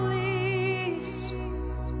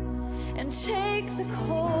 Take the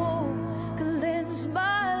coal, cleanse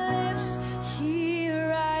my lips.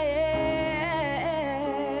 Here I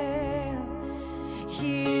am.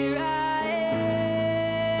 Here I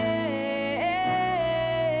am.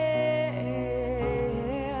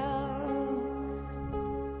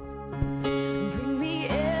 Bring me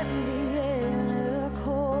in the inner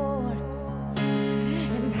court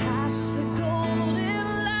and past the golden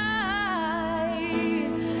light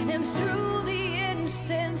and through the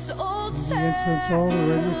incense altar. The incense altar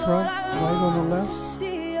right in front, right on the left.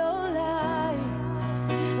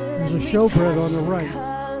 There's a showbread on the right.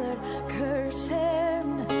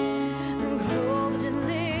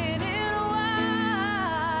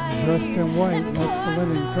 Dressed in white, that's the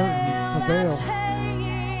linen curtain, the veil.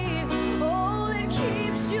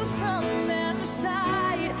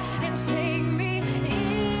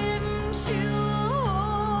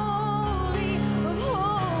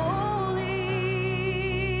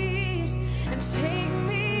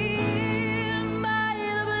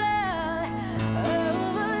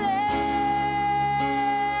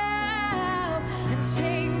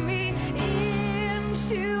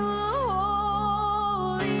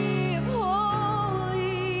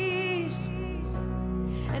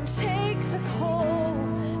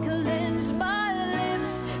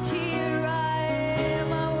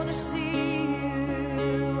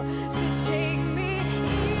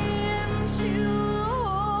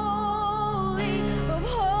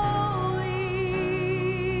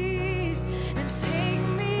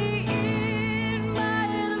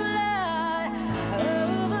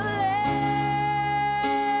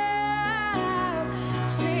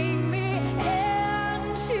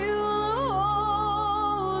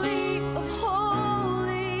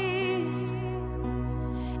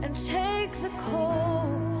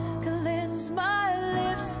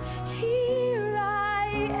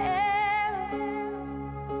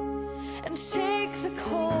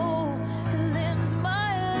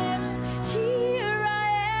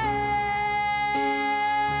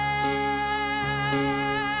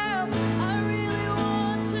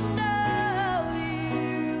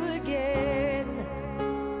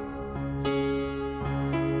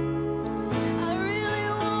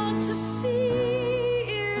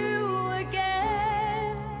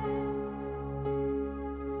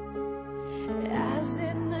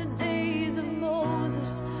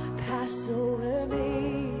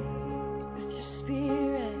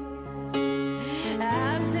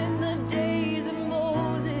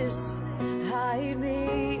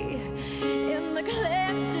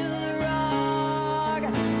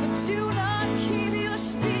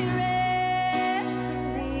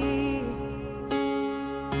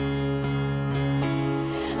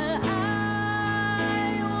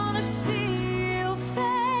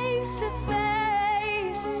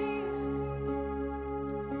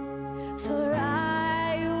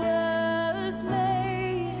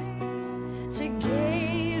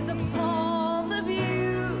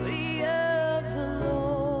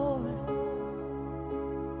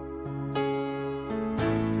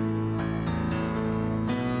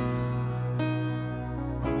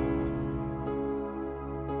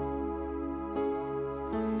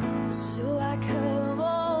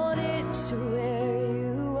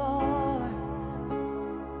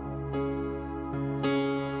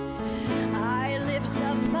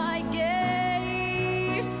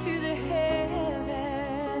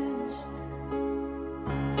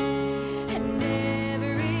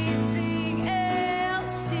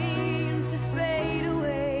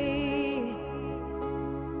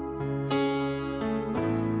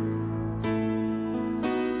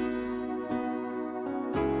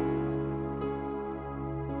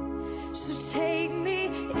 So take me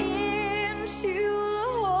into the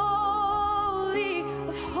Holy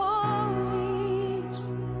of Holies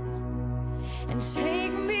and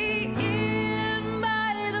take me in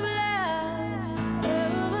by the blood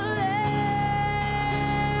of the Lamb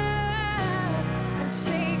and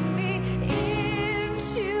take me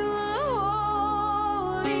into the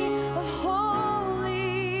Holy of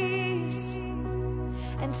Holies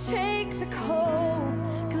and take the coal,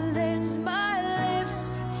 cleanse my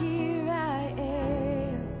lips. Here I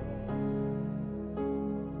am.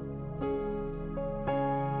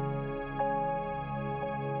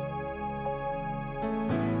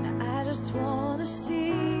 I just want to see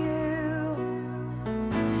you.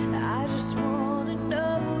 I just want to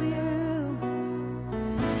know you.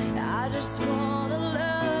 I just want to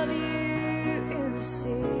love you in the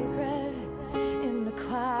secret, in the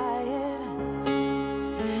quiet.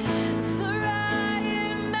 For I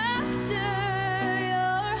am after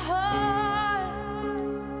your heart.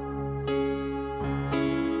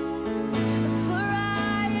 For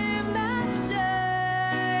I am after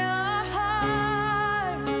your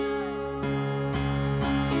heart.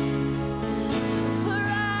 For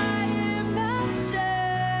I am after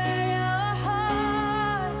your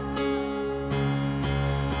heart.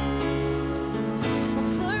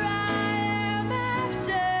 For I am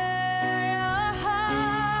after your heart.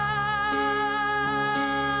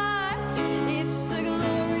 It's the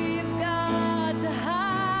glory of God to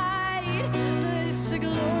hide, but it's the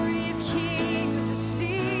glory of kings to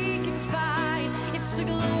seek and find. It's the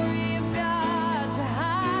glory of God to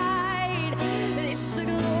hide, but it's the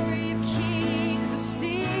glory of kings to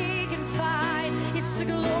seek and find. It's the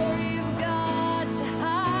glory of God to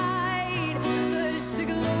hide, but it's the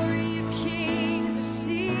glory of kings to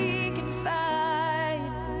seek and find.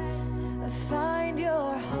 Find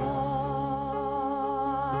your heart.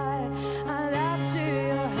 I'm after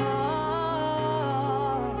your heart.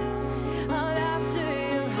 I'm after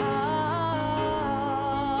your heart.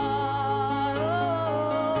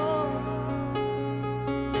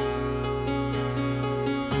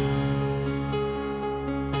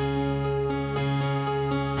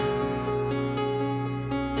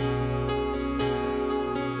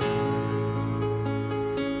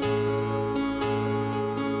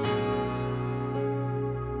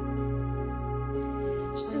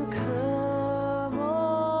 So come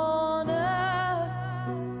on up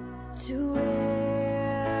to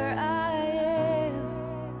where I am,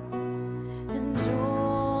 and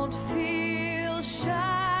don't feel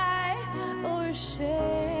shy or ashamed.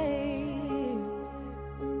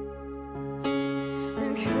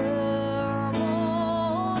 And come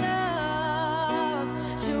on up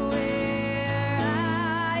to where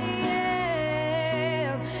I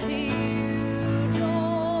am. You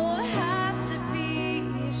don't have to be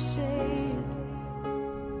ashamed.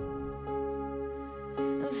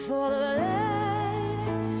 For the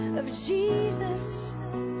blood of Jesus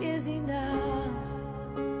is enough.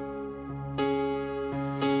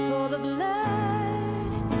 For the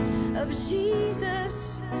blood of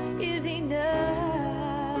Jesus is enough.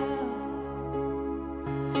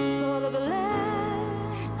 For the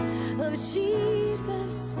blood of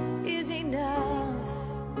Jesus is enough.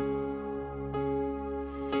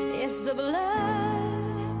 Yes, the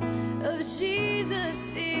blood of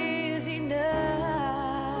Jesus is enough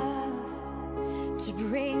to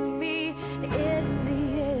bring me in the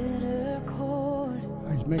inner court.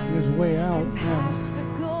 He's making his way out now. Past the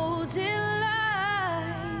golden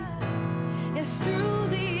line and through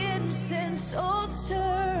the incense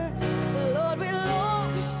altar, Lord, we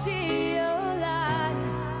long to see your light.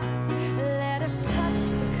 Let us touch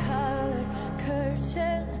the colored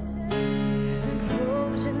curtain and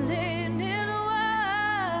clothed in linen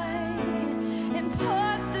white, and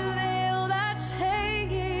part the veil that's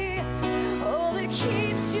hanging, all that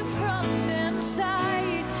keeps you from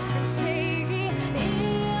inside, and take me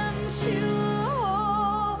into the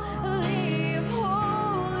Holy of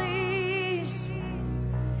Holies,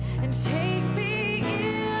 and take me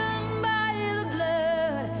in by the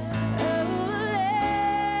blood of the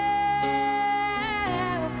Lamb,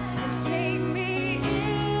 and take me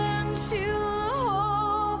into the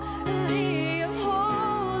Holy of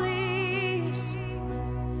Holies,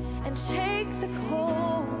 and take the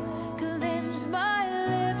coal, cleanse my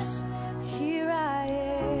lips. Here I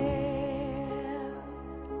am.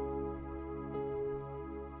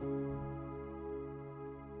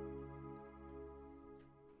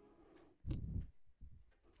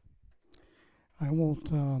 I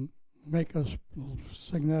won't make us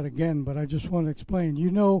sing that again, but I just want to explain. You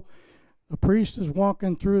know, the priest is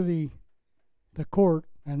walking through the court,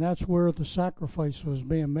 and that's where the sacrifice was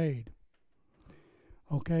being made.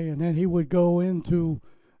 Okay, and then he would go into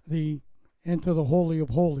the Holy of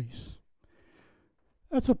Holies.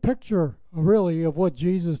 That's a picture, really, of what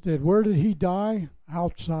Jesus did. Where did he die?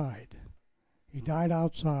 Outside. He died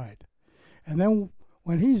outside. And then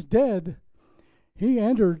when he's dead, he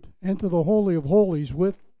entered into the Holy of Holies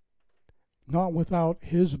not without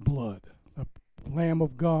his blood, the Lamb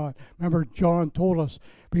of God. Remember, John told us,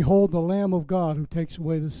 behold the Lamb of God who takes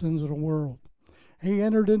away the sins of the world. He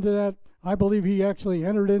entered into that. I believe he actually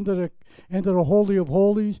entered into the Holy of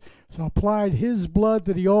Holies, so applied his blood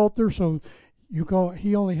to the altar, so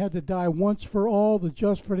he only had to die once for all, the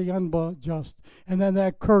just for the unjust. And then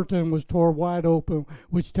that curtain was torn wide open,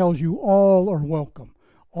 which tells you all are welcome.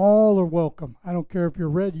 All are welcome. I don't care if you're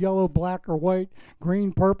red, yellow, black, or white,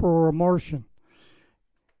 green, purple, or a Martian.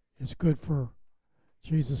 It's good for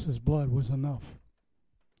Jesus' blood was enough.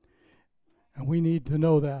 And we need to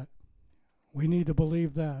know that. We need to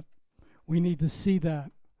believe that. We need to see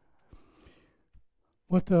that.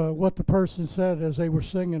 What the person said as they were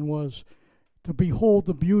singing was, to behold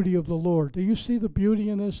the beauty of the Lord. Do you see the beauty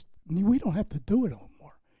in this? We don't have to do it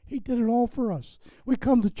anymore. He did it all for us. We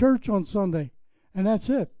come to church on Sunday, and that's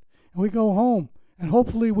it. And we go home, and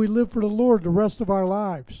hopefully we live for the Lord the rest of our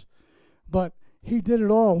lives. But he did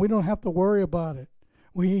it all. We don't have to worry about it.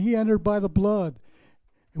 He entered by the blood.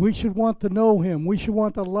 We should want to know him. We should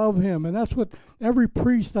want to love him. And that's what every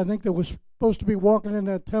priest, I think, that was supposed to be walking in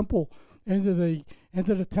that temple, into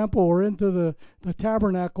the temple or into the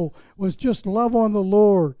tabernacle, was just love on the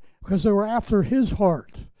Lord, because they were after his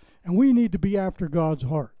heart. And we need to be after God's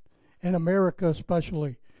heart, in America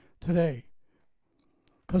especially today,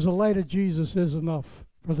 because the light of Jesus is enough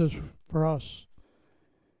for us.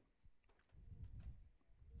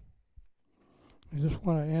 I just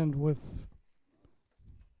want to end with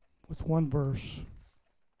one verse.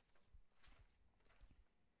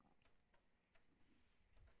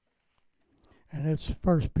 And it's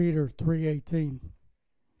 1 Peter 3:18,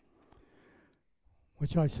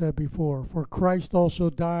 which I said before. For Christ also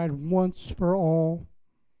died once for all.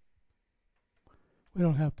 We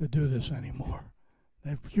don't have to do this anymore.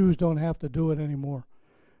 The Jews don't have to do it anymore.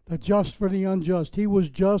 The just for the unjust. He was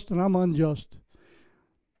just and I'm unjust.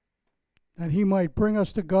 That he might bring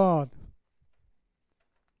us to God,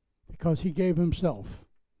 because he gave himself.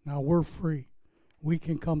 Now we're free. We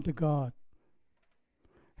can come to God.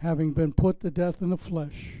 Having been put to death in the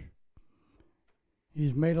flesh,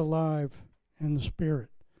 he's made alive in the Spirit.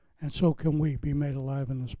 And so can we be made alive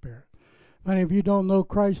in the Spirit. Many of you don't know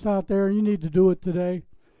Christ out there, you need to do it today.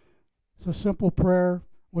 It's a simple prayer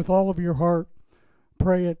with all of your heart.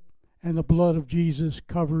 Pray it, and the blood of Jesus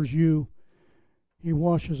covers you. He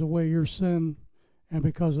washes away your sin, and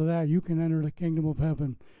because of that, you can enter the kingdom of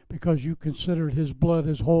heaven, because you considered his blood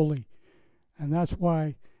as holy. And that's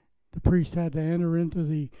why the priest had to enter into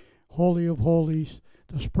the Holy of Holies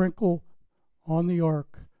to sprinkle on the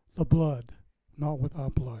ark the blood, not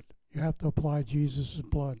without blood. You have to apply Jesus'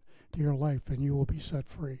 blood to your life, and you will be set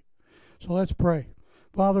free. So let's pray.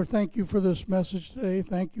 Father, thank you for this message today.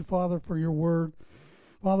 Thank you, Father, for your word.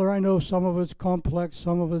 Father, I know some of it's complex,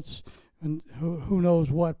 some of it's and who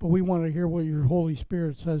knows what, but we want to hear what your Holy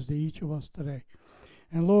Spirit says to each of us today.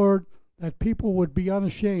 And Lord, that people would be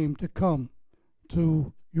unashamed to come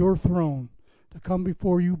to your throne, to come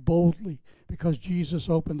before you boldly, because Jesus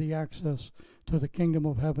opened the access to the kingdom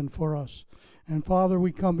of heaven for us. And Father,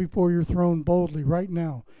 we come before your throne boldly right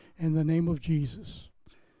now in the name of Jesus.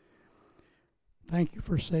 Thank you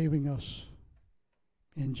for saving us.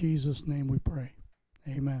 In Jesus' name we pray.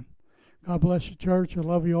 Amen. God bless you, church. I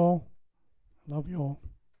love you all. Love you all.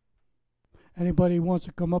 Anybody wants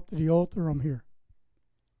to come up to the altar, I'm here.